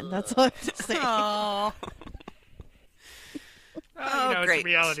 85-year-old man. That's all I have to say. Oh, It's great. a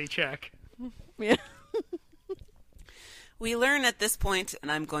reality check. Yeah. We learn at this point,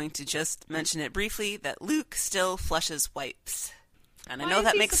 and I'm going to just mention it briefly, that Luke still flushes wipes. And I Why know is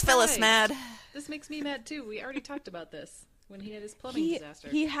that he makes Phyllis surprised? mad. This makes me mad too. We already talked about this when he had his plumbing He, disaster.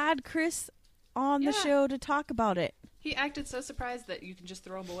 he had Chris on the Yeah. show to talk about it. He acted so surprised that you can just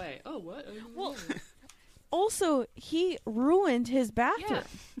throw him away. Oh, what? Well, also, he ruined his bathroom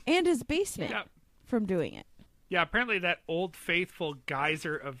and his basement Yeah. from doing it. Yeah, apparently that old faithful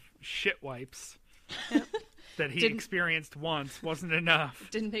geyser of shit wipes that he Didn't- experienced once wasn't enough.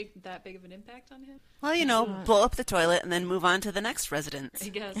 Didn't make that big of an impact on him. Well, you know, blow up the toilet and then move on to the next residence. I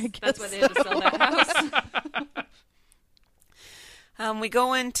guess. I That's why guess they had to sell that house. We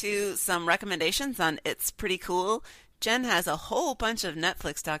go into some recommendations on It's Pretty Cool. Jen has a whole bunch of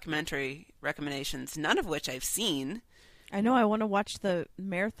Netflix documentary recommendations, none of which I've seen. I know I want to watch the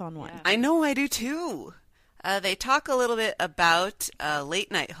marathon one. Yeah. I know I do too. They talk a little bit about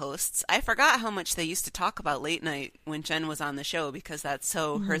late night hosts. I forgot how much they used to talk about late night when Jen was on the show because that's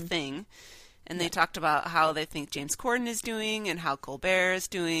so her thing. And they talked about how they think James Corden is doing and how Colbert is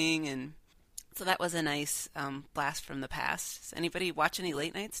doing. And so that was a nice blast from the past. Does anybody watch any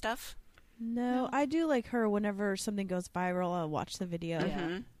late night stuff? No, I do like her whenever something goes viral, I'll watch the video.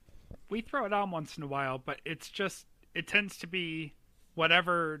 Yeah. We throw it on once in a while, but it tends to be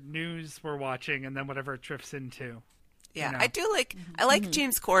whatever news we're watching and then whatever it drifts into. Yeah, You know. I do like. I like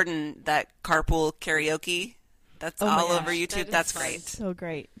James Corden, that carpool karaoke. That's Oh my all gosh, over YouTube. that is That's fun. great. So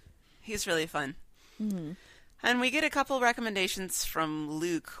great. He's really fun. And we get a couple recommendations from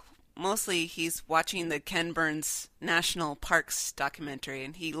Luke. Mostly he's watching the Ken Burns National Parks documentary,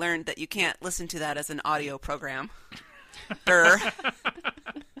 and he learned that you can't listen to that as an audio program. Durr.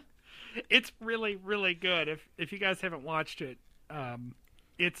 It's really, really good. If you guys haven't watched it,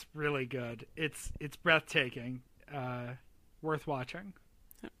 it's really good. It's breathtaking. Worth watching.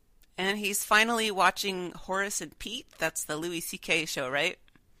 And he's finally watching Horace and Pete. That's the Louis C.K. show, right?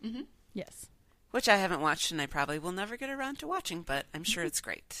 Yes. Which I haven't watched, and I probably will never get around to watching, but I'm sure it's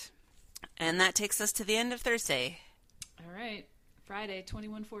great. And that takes us to the end of Thursday. All right. Friday,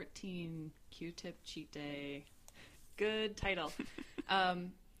 2114, Q-Tip Cheat Day. Good title.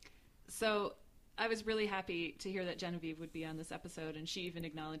 So I was really happy to hear that Genevieve would be on this episode, and she even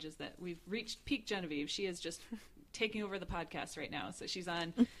acknowledges that we've reached peak Genevieve. She is just taking over the podcast right now. So she's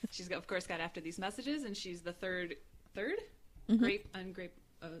on. She's got, of course, got After These Messages, and she's the third Grape on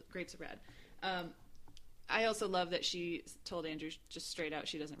Grapes of Rad. I also love that she told Andrew just straight out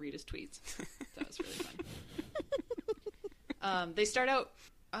she doesn't read his tweets. That was really fun. They start out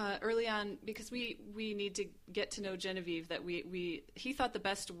early on because we need to get to know Genevieve. That he thought the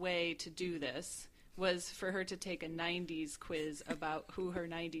best way to do this was for her to take a 90s quiz about who her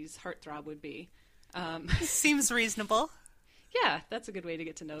 90s heartthrob would be. Seems reasonable. Yeah, that's a good way to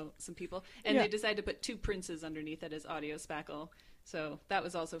get to know some people. And Yeah. they decided to put 2 princes underneath it as audio spackle. So that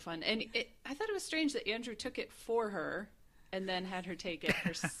was also fun. And I thought it was strange that Andrew took it for her and then had her take it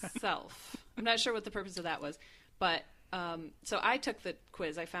herself. I'm not sure what the purpose of that was. But so I took the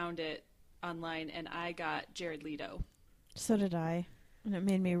quiz. I found it online, and I got Jared Leto. So did I. And it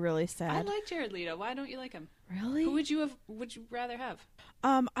made me really I sad. like Jared Leto. Why don't you like him? Really? Who would you rather have?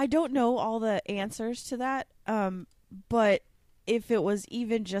 I don't know all the answers to that. But if it was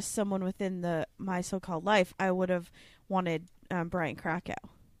even just someone within my so-called life, I would have wanted Brian Krakow.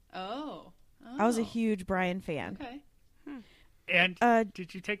 Oh. I was a huge Brian fan. Okay. And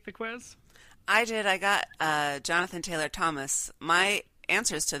did you take the quiz? I did. I got Jonathan Taylor Thomas. My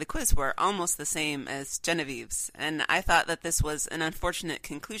answers to the quiz were almost the same as Genevieve's, and I thought that this was an unfortunate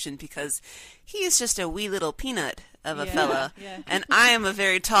conclusion because he is just a wee little peanut of a fella, and I am a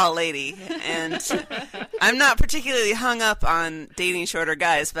very tall lady, and I'm not particularly hung up on dating shorter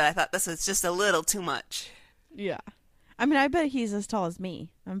guys, but I thought this was just a little too much. Yeah. I mean, I bet he's as tall as me.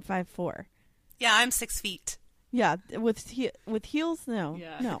 I'm 5'4". Yeah, I'm 6 feet. Yeah, with heels, no,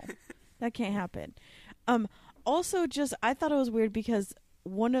 Yeah. no, that can't happen. Also, just I thought it was weird because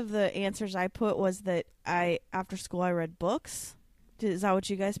one of the answers I put was that after school I read books. Is that what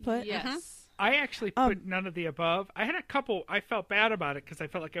you guys put? Yes. I actually put none of the above. I had a couple. I felt bad about it because I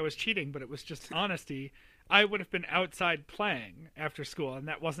felt like I was cheating, but it was just honesty. I would have been outside playing after school, and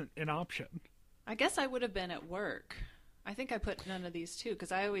that wasn't an option. I guess I would have been at work. I think I put none of these too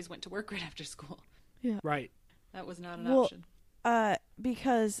because I always went to work right after school. Right. That was not an option.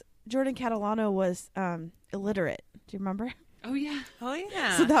 Because Jordan Catalano was illiterate. Do you remember? Oh yeah. Oh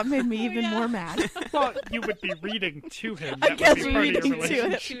yeah. So that made me even more mad. Well, you would be reading to him. I That guess would be part of your reading to him.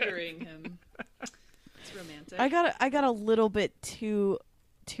 relationship. Tutoring him. It's romantic. I got a little bit too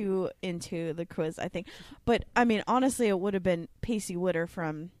into the quiz, I think. But I mean, honestly, it would have been Pacey Witter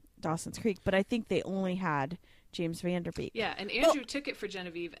from Dawson's Creek, but I think they only had James Van Der Beek. Yeah, and Andrew took it for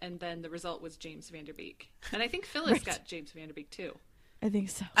Genevieve, and then the result was James Van Der Beek. And I think Phyllis got James Van Der Beek too. I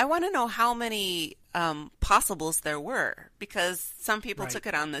think so. I want to know how many possibles there were, because some people Right. took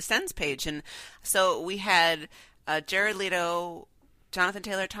it on the Sens page. And so we had Jared Leto, Jonathan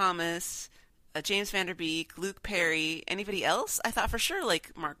Taylor Thomas, James Van Der Beek, Luke Perry. Anybody else? I thought for sure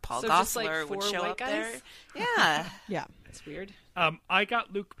like Mark Paul So just, like, Gosselaar would 4 show white up guys? there. Yeah. Yeah. That's weird. I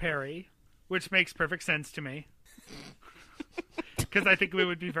got Luke Perry, which makes perfect sense to me. Because I think we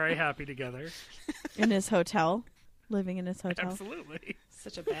would be very happy together. In his hotel. Living in his hotel. Absolutely.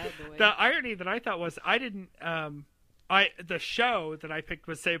 Such a bad boy. The irony that I thought was I didn't. The show that I picked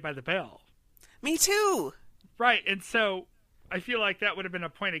was Saved by the Bell. Me too. Right, and so I feel like that would have been a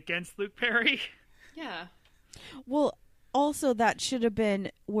point against Luke Perry. Yeah. Well, also that should have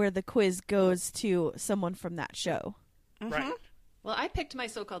been where the quiz goes to someone from that show. Right. Well, I picked My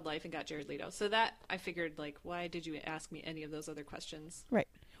So-Called Life and got Jared Leto. So that, I figured, like, why did you ask me any of those other questions? Right.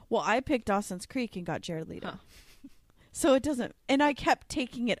 Well, I picked Dawson's Creek and got Jared Leto. Huh. So it doesn't, and I kept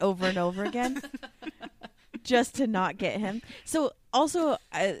taking it over and over again just to not get him. So also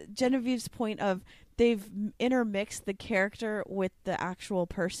Genevieve's point of they've intermixed the character with the actual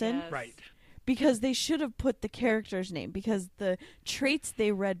person. Yes. Right. Because they should have put the character's name, because the traits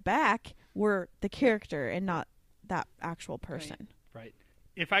they read back were the character and not that actual person. Right.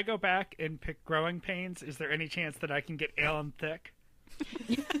 If I go back and pick Growing Pains, is there any chance that I can get Alan Thicke?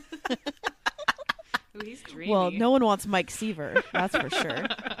 Ooh, he's dreamy. Well, no one wants Mike Seaver, that's for sure.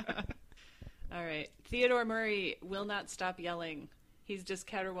 All right. Theodore Murray will not stop yelling. He's just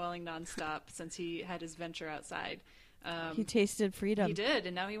caterwauling nonstop since he had his venture outside. He tasted freedom. He did,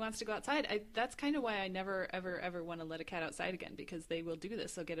 and now he wants to go outside. That's kind of why I never, ever, ever want to let a cat outside again, because they will do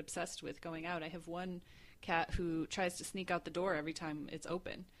this. They'll get obsessed with going out. I have one cat who tries to sneak out the door every time it's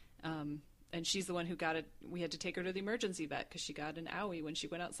open. And she's the one who got it. We had to take her to the emergency vet because she got an owie when she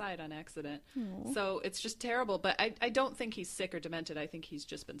went outside on accident. Aww. So it's just terrible. But I don't think he's sick or demented. I think he's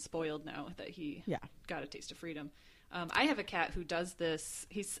just been spoiled now that he got a taste of freedom. I have a cat who does this.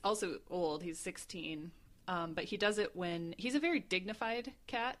 He's also old. He's 16. But he does it when he's a very dignified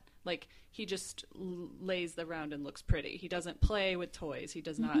cat. Like, he just lays around and looks pretty. He doesn't play with toys. He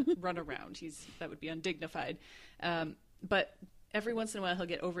does not run around. That would be undignified. But every once in a while he'll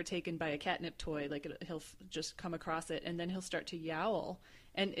get overtaken by a catnip toy. Like, he'll just come across it, and then he'll start to yowl.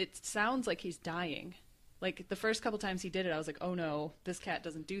 And it sounds like he's dying. Like, the first couple times he did it, I was like, oh no, this cat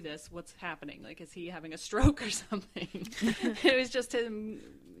doesn't do this. What's happening? Like, is he having a stroke or something? It was just him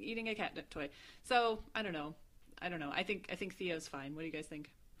eating a catnip toy. So, I don't know. I think Theo's fine. What do you guys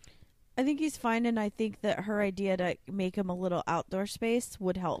think? I think he's fine, and I think that her idea to make him a little outdoor space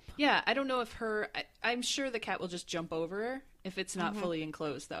would help. Yeah, I don't know if I'm sure the cat will just jump over her if it's not fully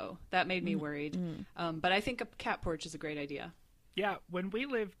enclosed, though. That made me worried. But I think a cat porch is a great idea. Yeah, when we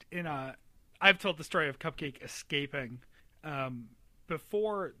lived in I've told the story of Cupcake escaping.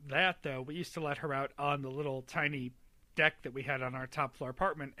 Before that, though, we used to let her out on the little tiny deck that we had on our top floor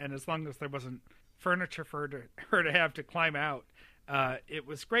apartment, and as long as there wasn't furniture for her to have to climb out, it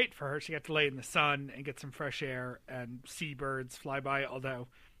was great for her. She got to lay in the sun and get some fresh air and see birds fly by, although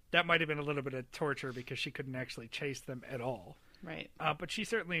that might have been a little bit of torture because she couldn't actually chase them at all. Right. But she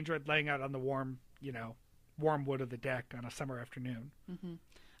certainly enjoyed laying out on the warm wood of the deck on a summer afternoon. Mm-hmm.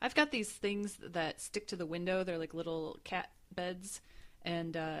 I've got these things that stick to the window. They're like little cat beds,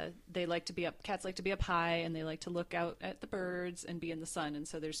 and they like to be up. Cats like to be up high, and they like to look out at the birds and be in the sun. And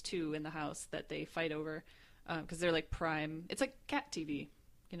so there's two in the house that they fight over because they're like prime. It's like cat TV,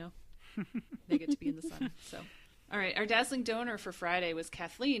 you know. They get to be in the sun. So, all right. Our dazzling donor for Friday was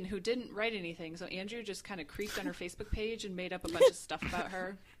Kathleen, who didn't write anything. So Andrew just kind of creeped on her Facebook page and made up a bunch of stuff about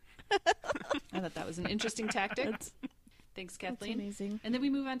her. I thought that was an interesting tactic. Thanks, Kathleen. That's amazing. And then we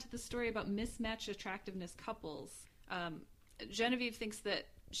move on to the story about mismatched attractiveness couples. Genevieve thinks that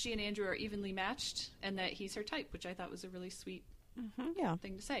she and Andrew are evenly matched and that he's her type, which I thought was a really sweet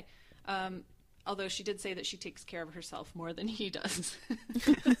thing to say. Although she did say that she takes care of herself more than he does.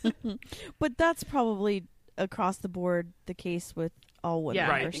 But that's probably across the board the case with all women Yeah,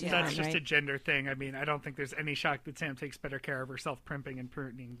 Right. versus That's men, just right? a gender thing. I mean, I don't think there's any shock that Sam takes better care of herself primping and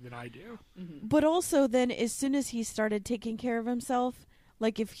pruning than I do. But also, then as soon as he started taking care of himself,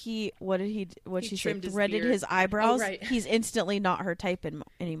 like if he, what He she said, trimmed his threaded beard. his eyebrows, Oh, right. he's instantly not her type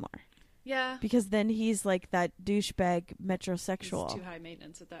anymore. Yeah. Because then he's like that douchebag He's metrosexual. too high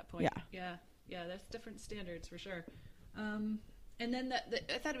maintenance at that point. Yeah. Yeah, that's different standards for sure. And then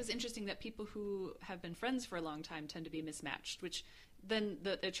I thought it was interesting that people who have been friends for a long time tend to be mismatched, which then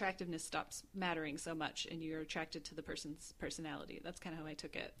the attractiveness stops mattering so much and you're attracted to the person's personality. That's kind of how I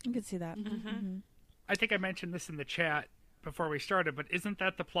took it. I could see that. Mm-hmm. I think I mentioned this in the chat before we started, but isn't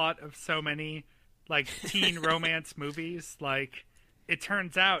that the plot of so many like teen romance movies? Like, it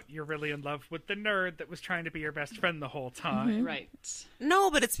turns out you're really in love with the nerd that was trying to be your best friend the whole time. Right. No,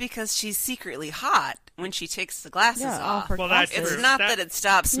 but it's because she's secretly hot when she takes the glasses Yeah, off. her Well, that's glasses. It's true. not That- that it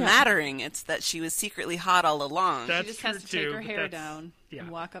stops Yeah. mattering. It's that she was secretly hot all along. That's She just has to true, take too, her but hair that's- down yeah.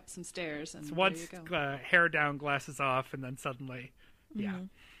 and walk up some stairs, and So once there you go. hair down, glasses off, and then suddenly, yeah.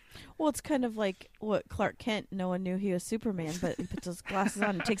 Well, it's kind of like what Clark Kent. No one knew he was Superman, but he puts those glasses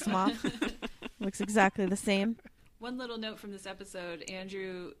on and takes them off. Looks exactly the same. One little note from this episode: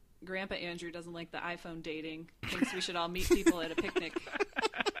 Grandpa Andrew doesn't like the iPhone dating. Thinks we should all meet people at a picnic.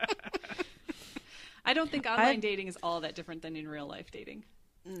 I don't think online dating is all that different than in real life dating.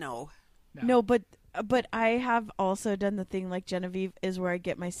 No. No, but I have also done the thing like Genevieve is where I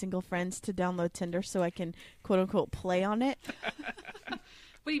get my single friends to download Tinder so I can quote unquote play on it.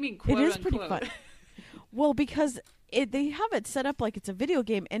 What do you mean, quote It is unquote? pretty fun. Well, because they have it set up like it's a video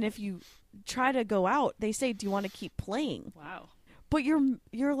game, and if you try to go out, they say, "Do you want to keep playing?" Wow. But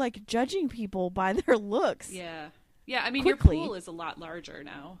you're like judging people by their looks. Yeah. Yeah, I mean, Quickly. your pool is a lot larger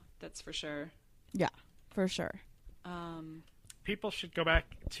now. That's for sure. Yeah, for sure. People should go back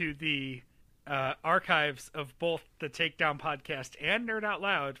to the archives of both the Takedown podcast and Nerd Out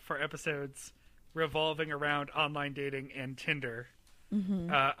Loud for episodes revolving around online dating and Tinder.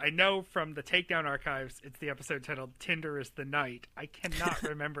 I know from the Takedown archives, it's the episode titled "Tinder is the Night." I cannot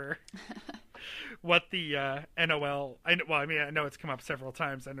remember what the NOL. I know it's come up several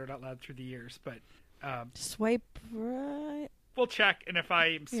times on Nerd Out Loud through the years, but Swipe right. we'll check. And if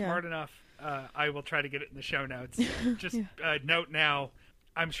I'm Yeah. smart enough, I will try to get it in the show notes. Just note now,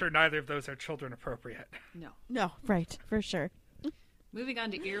 I'm sure neither of those are children appropriate. No. No, right, for sure. Moving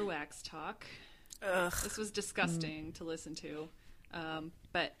on to earwax talk. Ugh. This was disgusting to listen to.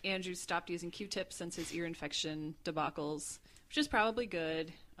 But Andrew stopped using Q-tips since his ear infection debacles, which is probably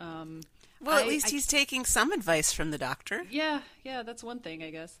good. Well, at least he's taking some advice from the doctor. Yeah, that's one thing,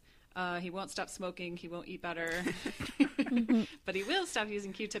 I guess. He won't stop smoking. He won't eat better. But he will stop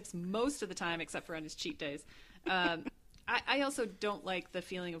using Q-tips most of the time, except for on his cheat days. I also don't like the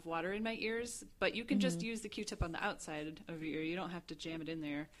feeling of water in my ears, but you can just use the Q-tip on the outside of your ear. You don't have to jam it in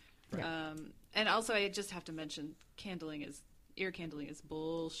there. Right. And also, I just have to mention, ear candling is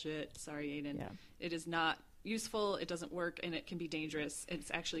bullshit. Sorry, Aiden. Yeah. It is not useful, it doesn't work, and it can be dangerous. It's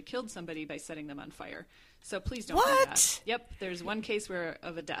actually killed somebody by setting them on fire. So please don't do What? that. Yep, there's one case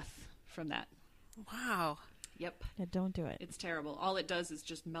of a death from that. Wow. Yep, Yeah, don't do it. it's terrible. All it does is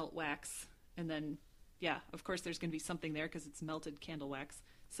just melt wax, and then, yeah, of course there's going to be something there because it's melted candle wax.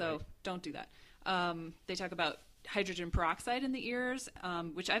 So don't do that. They talk about hydrogen peroxide in the ears,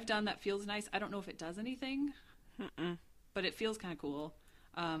 which I've done. That feels nice. I don't know if it does anything, but it feels kind of cool.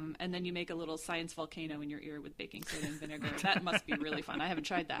 And then you make a little science volcano in your ear with baking soda and vinegar. That must be really fun. I haven't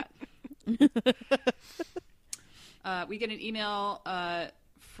tried that. We get an email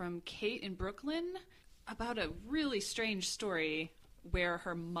from Kate in Brooklyn about a really strange story where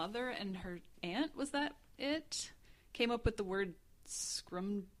her mother and her aunt, was that it, came up with the word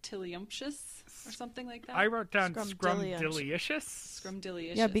scrumdiddlyumptious or something like that. I wrote down Scrumdiddlyumptious. scrumdiddlyumptious.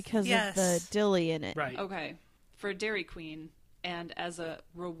 Scrumdiddlyumptious. Yeah, because Yes. of the dilly in it. Right. Okay, for Dairy Queen, and as a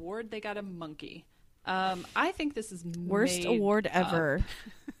reward, they got a monkey. I think this is Worst made award up. ever.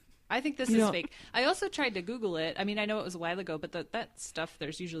 I think this You is don't- fake. I also tried to Google it. I mean, I know it was a while ago, but that stuff,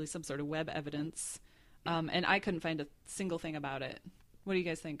 there's usually some sort of web evidence, and I couldn't find a single thing about it. What do you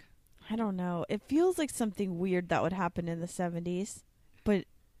guys think? I don't know. It feels like something weird that would happen in the 70s, but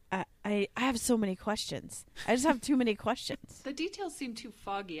I have so many questions. I just have too many questions. The details seem too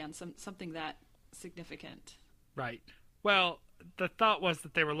foggy on something that significant. Right. Well, the thought was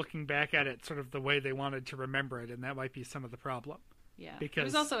that they were looking back at it sort of the way they wanted to remember it, and that might be some of the problem. Yeah, it Because-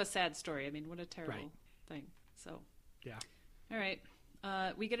 was also a sad story. I mean, what a terrible Right. thing. So, Yeah. all right.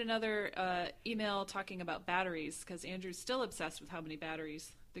 We get another email talking about batteries because Andrew's still obsessed with how many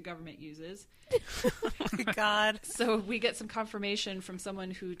batteries the government uses. Oh my God. So we get some confirmation from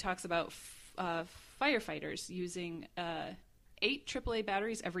someone who talks about firefighters using 8 AAA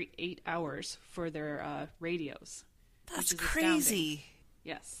batteries every 8 hours for their radios. That's which is crazy. astounding.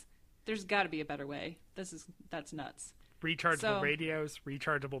 Yes. There's got to be a better way. That's nuts. Rechargeable radios,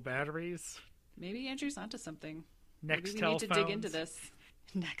 rechargeable batteries. Maybe Andrew's onto something. Next Maybe we telephones. need to dig into this.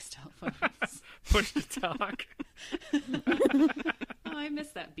 Next telephones. Push to talk. Oh, I miss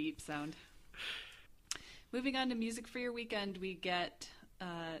that beep sound. Moving on to music for your weekend, we get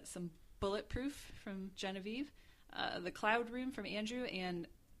some Bulletproof from Genevieve, The Cloud Room from Andrew, and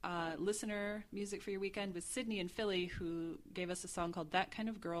listener music for your weekend with Sydney and Philly, who gave us a song called That Kind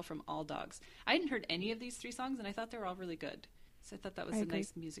of Girl from All Dogs. I hadn't heard any of these 3 songs, and I thought they were all really good. So I thought that was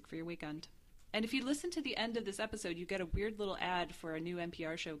nice music for your weekend. And if you listen to the end of this episode, you get a weird little ad for a new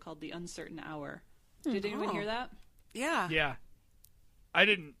NPR show called The Uncertain Hour. Did anyone hear that? Yeah. Yeah. I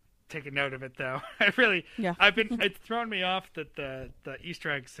didn't take a note of it, though. It's thrown me off that the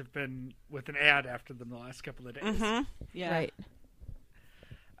Easter eggs have been with an ad after them the last couple of days. Mm-hmm. Yeah. Right.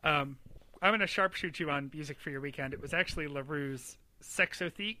 I'm going to sharpshoot you on music for your weekend. It was actually LaRue's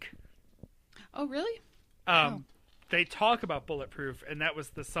Sexotheque. Oh, really? They talk about Bulletproof, and that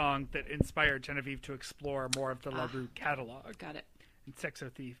was the song that inspired Genevieve to explore more of the LaRue catalog. Got it. And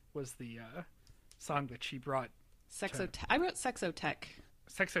Sexotheque was the song that she brought. I wrote Sexotech.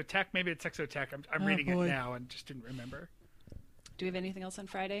 Sexotech? Maybe it's Sexotech. I'm reading it now and just didn't remember. Do we have anything else on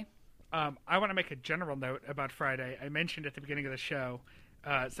Friday? I want to make a general note about Friday. I mentioned at the beginning of the show.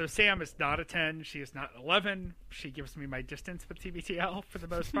 So Sam is not a 10. She is not 11. She gives me my distance with TBTL for the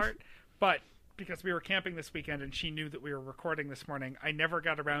most part. But because we were camping this weekend and she knew that we were recording this morning, I never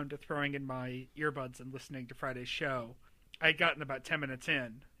got around to throwing in my earbuds and listening to Friday's show. I had gotten about 10 minutes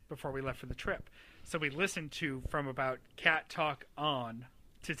in before we left for the trip. So we listened to from about Cat Talk on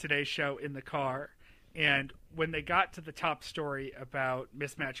to today's show in the car. And when they got to the top story about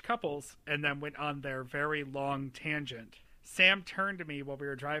mismatched couples and then went on their very long tangent, Sam turned to me while we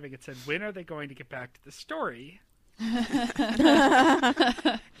were driving and said, "When are they going to get back to the story?" And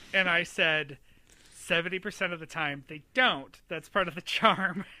I said, 70% of the time they don't. That's part of the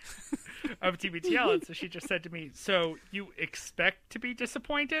charm of TBTL. And so she just said to me, "So you expect to be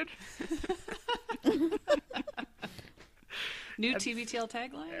disappointed?" New TBTL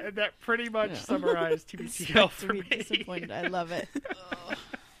tagline? And that pretty much summarized TBTL for me. Disappointed. I love it.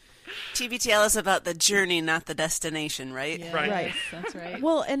 TBTL is about the journey, not the destination, right? Yeah, Right. That's right.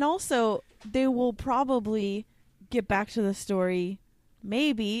 Well, and also they will probably get back to the story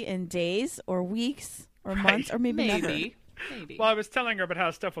maybe in days or weeks or months or maybe never. Maybe. Well, I was telling her about how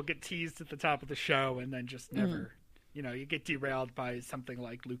stuff will get teased at the top of the show and then just never, you get derailed by something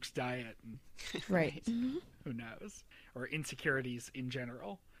like Luke's diet and Right. who knows, or insecurities in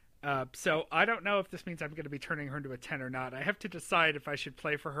general. So I don't know if this means I'm going to be turning her into a 10 or not. I have to decide if I should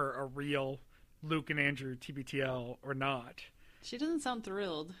play for her a real Luke and Andrew TBTL or not. She doesn't sound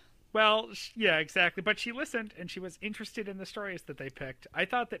thrilled. Well, yeah, exactly. But she listened and she was interested in the stories that they picked. I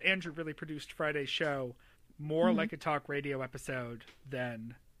thought that Andrew really produced Friday's show more like a talk radio episode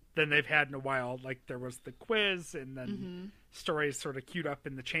than they've had in a while. Like there was the quiz and then stories sort of queued up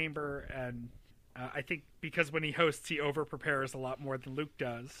in the chamber. And I think because when he hosts, he over prepares a lot more than Luke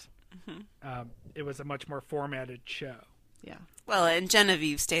does. It was a much more formatted show. Yeah. Well, and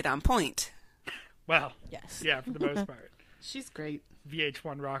Genevieve stayed on point. Well, Yes. yeah, for the most part. She's great.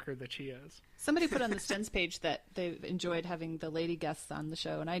 VH1 rocker that she is. Somebody put on the Stens page that they've enjoyed having the lady guests on the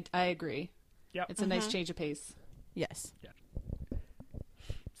show, and I agree. Yep. It's a nice change of pace. Yes.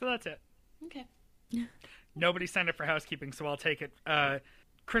 So that's it. Okay. Nobody signed up for housekeeping, so I'll take it.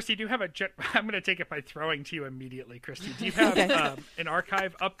 Christy, do you have I'm going to take it by throwing to you immediately, Christy. Do you have an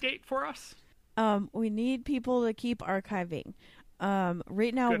archive update for us? We need people to keep archiving.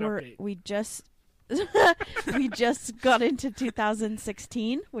 Right now Good update. we just we just got into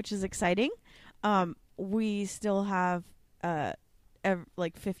 2016, which is exciting. We still have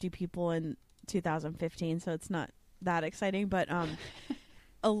like 50 people in 2015, so it's not that exciting, but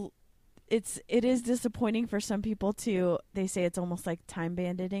it is disappointing for some people too. They say it's almost like time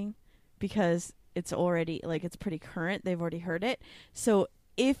banditing because it's already like it's pretty current. They've already heard it. So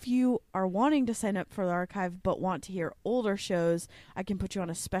if you are wanting to sign up for the archive but want to hear older shows, I can put you on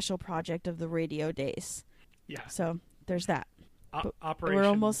a special project of the radio days. Yeah. So there's that.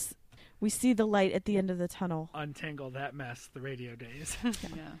 Operation. We see the light at the end of the tunnel. Untangle that mess, the radio days.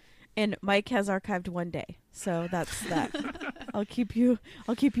 Yeah. And Mike has archived one day, so that's that. I'll keep you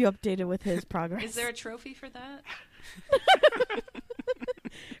updated with his progress. Is there a trophy for that?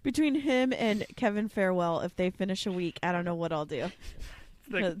 Between him and Kevin Farewell, if they finish a week, I don't know what I'll do.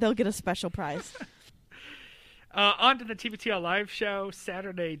 They'll get a special prize. On to the TBTL live show,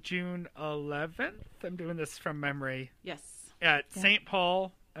 Saturday, June 11th. I'm doing this from memory. Yes. at St.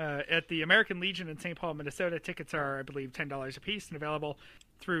 Paul, at the American Legion in St. Paul, Minnesota. Tickets are, I believe, $10 a piece and available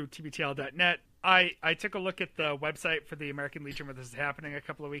through tbtl.net. I took a look at the website for the American Legion where this is happening a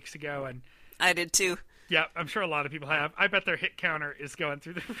couple of weeks ago, and I did too. yeah, I'm sure a lot of people have. I bet their hit counter is going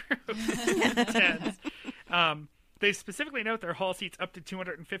through the roof. Tens. They specifically note their hall seats up to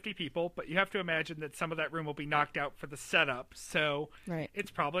 250 people, but you have to imagine that some of that room will be knocked out for the setup, so it's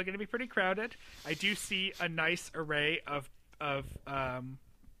probably going to be pretty crowded. I do see a nice array of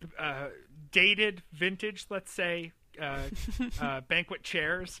dated, vintage, let's say, banquet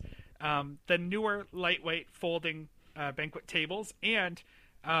chairs, the newer, lightweight, folding banquet tables, and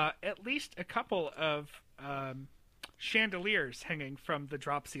at least a couple of chandeliers hanging from the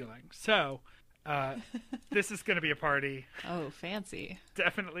drop ceiling. So this is going to be a party. Oh, fancy.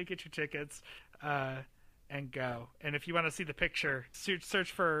 Definitely get your tickets and go. And if you want to see the picture,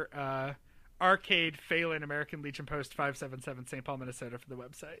 search for Arcade Phelan American Legion Post 577 St. Paul, Minnesota for the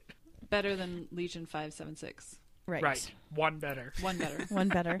website. Better than Legion 576. Right. One better. One better. One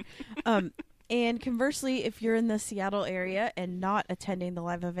better. And conversely, if you're in the Seattle area and not attending the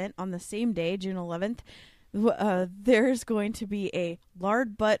live event on the same day, June 11th, there's going to be a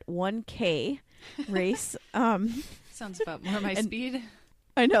Lard Butt 1K race. Sounds about more my speed.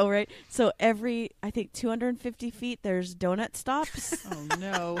 I know, right? So every, I think, 250 feet, there's donut stops. Oh,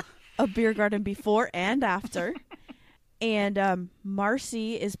 no. A beer garden before and after. And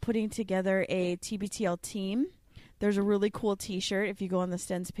Marcy is putting together a TBTL team. There's a really cool T-shirt, if you go on the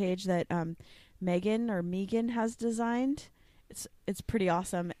Stens page, that Megan has designed. It's pretty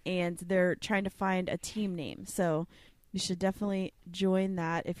awesome, and they're trying to find a team name. So you should definitely join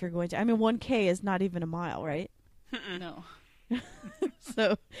that if you're going to. I mean, 1K is not even a mile, right? No.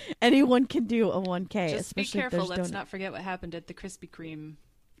 So anyone can do a 1K. Just be especially careful. if there's Let's donut. not forget what happened at the Krispy Kreme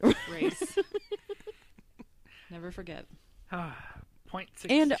race. Never forget. 0.62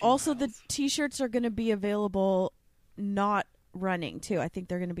 And also miles. the T-shirts are going to be available not running, too. I think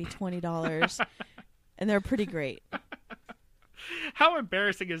they're going to be $20, and they're pretty great. How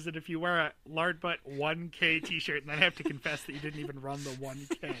embarrassing is it if you wear a Lard Butt 1K T-shirt and then have to confess that you didn't even run the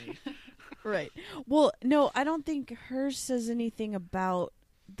 1K? Right. Well, no, I don't think hers says anything about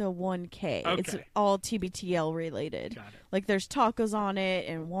the 1K. Okay. It's all TBTL related. Got it. Like there's tacos on it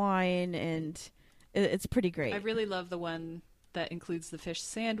and wine, and it's pretty great. I really love the one that includes the fish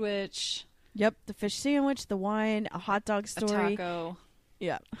sandwich. Yep, the fish sandwich, the wine, a hot dog story. A taco.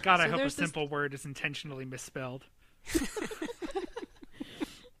 Yeah. God, I So hope a there's this- simple word is intentionally misspelled.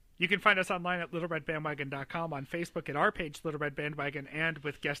 You can find us online at littleredbandwagon.com, on Facebook at our page, Little Red Bandwagon, and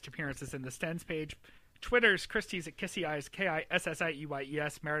with guest appearances in the Stens page. Twitter's Christie's at Kissy Eyes,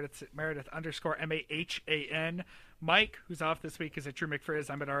 KISSIEYES, Meredith _MAHAN. Mike, who's off this week, is at Drew McFrizz.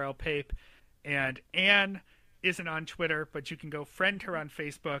 I'm at RL Pape. And Anne isn't on Twitter, but you can go friend her on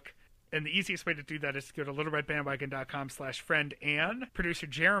Facebook. And the easiest way to do that is to go to littleredbandwagon.com/friend Anne. Producer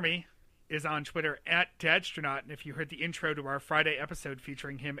Jeremy is on Twitter at Dadstronaut, and if you heard the intro to our Friday episode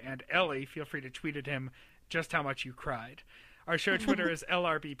featuring him and Ellie, feel free to tweet at him just how much you cried. Our show Twitter is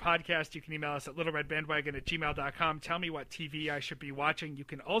LRB Podcast. You can email us at littleredbandwagon@gmail.com. Tell me what TV I should be watching. You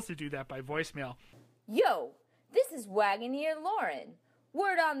can also do that by voicemail. Yo, this is Wagoneer Lauren.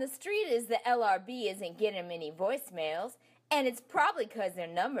 Word on the street is the LRB isn't getting many voicemails, and it's probably because their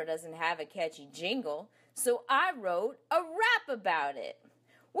number doesn't have a catchy jingle, so I wrote a rap about it.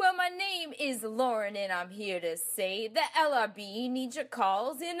 Well, my name is Lauren, and I'm here to say the LRB needs your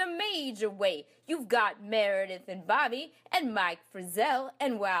calls in a major way. You've got Meredith and Bobby and Mike Frizzell,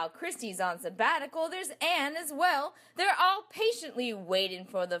 and while Christy's on sabbatical, there's Anne as well. They're all patiently waiting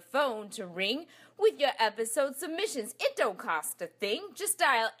for the phone to ring with your episode submissions. It don't cost a thing. Just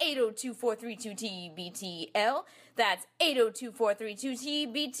dial 802-432-TBTL. That's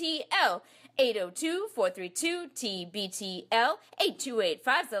 802-432-TBTL. 802-432-TBTL.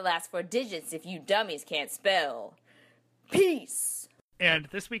 8285's the last four digits if you dummies can't spell. Peace. And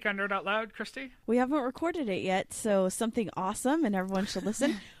this week on Nerd Out Loud, Christy? We haven't recorded it yet, so something awesome, and everyone should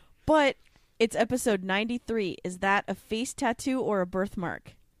listen. But it's episode 93. Is that a face tattoo or a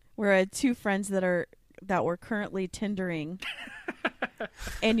birthmark? We're two friends that were currently Tindering.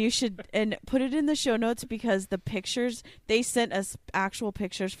 And you should put it in the show notes because the pictures, they sent us actual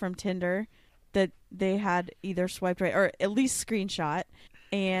pictures from Tinder that they had either swiped right or at least screenshot,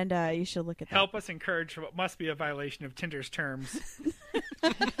 and you should look at that. Help us encourage what must be a violation of Tinder's terms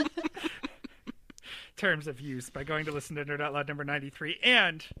of use by going to listen to Nerd Out Loud number 93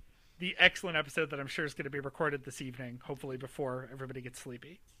 and the excellent episode that I'm sure is going to be recorded this evening, hopefully before everybody gets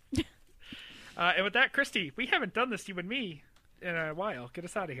sleepy. And with that, Christy, we haven't done this, you and me, in a while. Get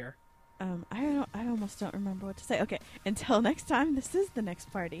us out of here. I almost don't remember what to say. Okay, until next time, this is The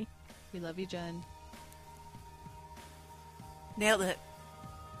Next Party. We love you, Jen. Nailed it.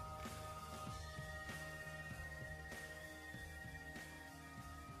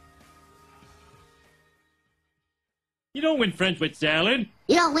 You don't win friends with salad.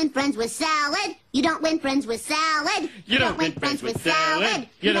 You don't win friends with salad. You don't win friends with salad. You don't win friends with salad.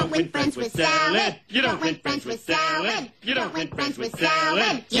 You don't win friends with salad. You don't win friends with salad. You don't win friends with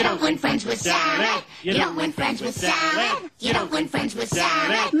salad. You don't win friends with salad. You don't win friends with salad. You don't win friends with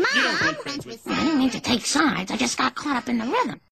salad. Mom! I didn't mean to take sides. I just got caught up in the rhythm.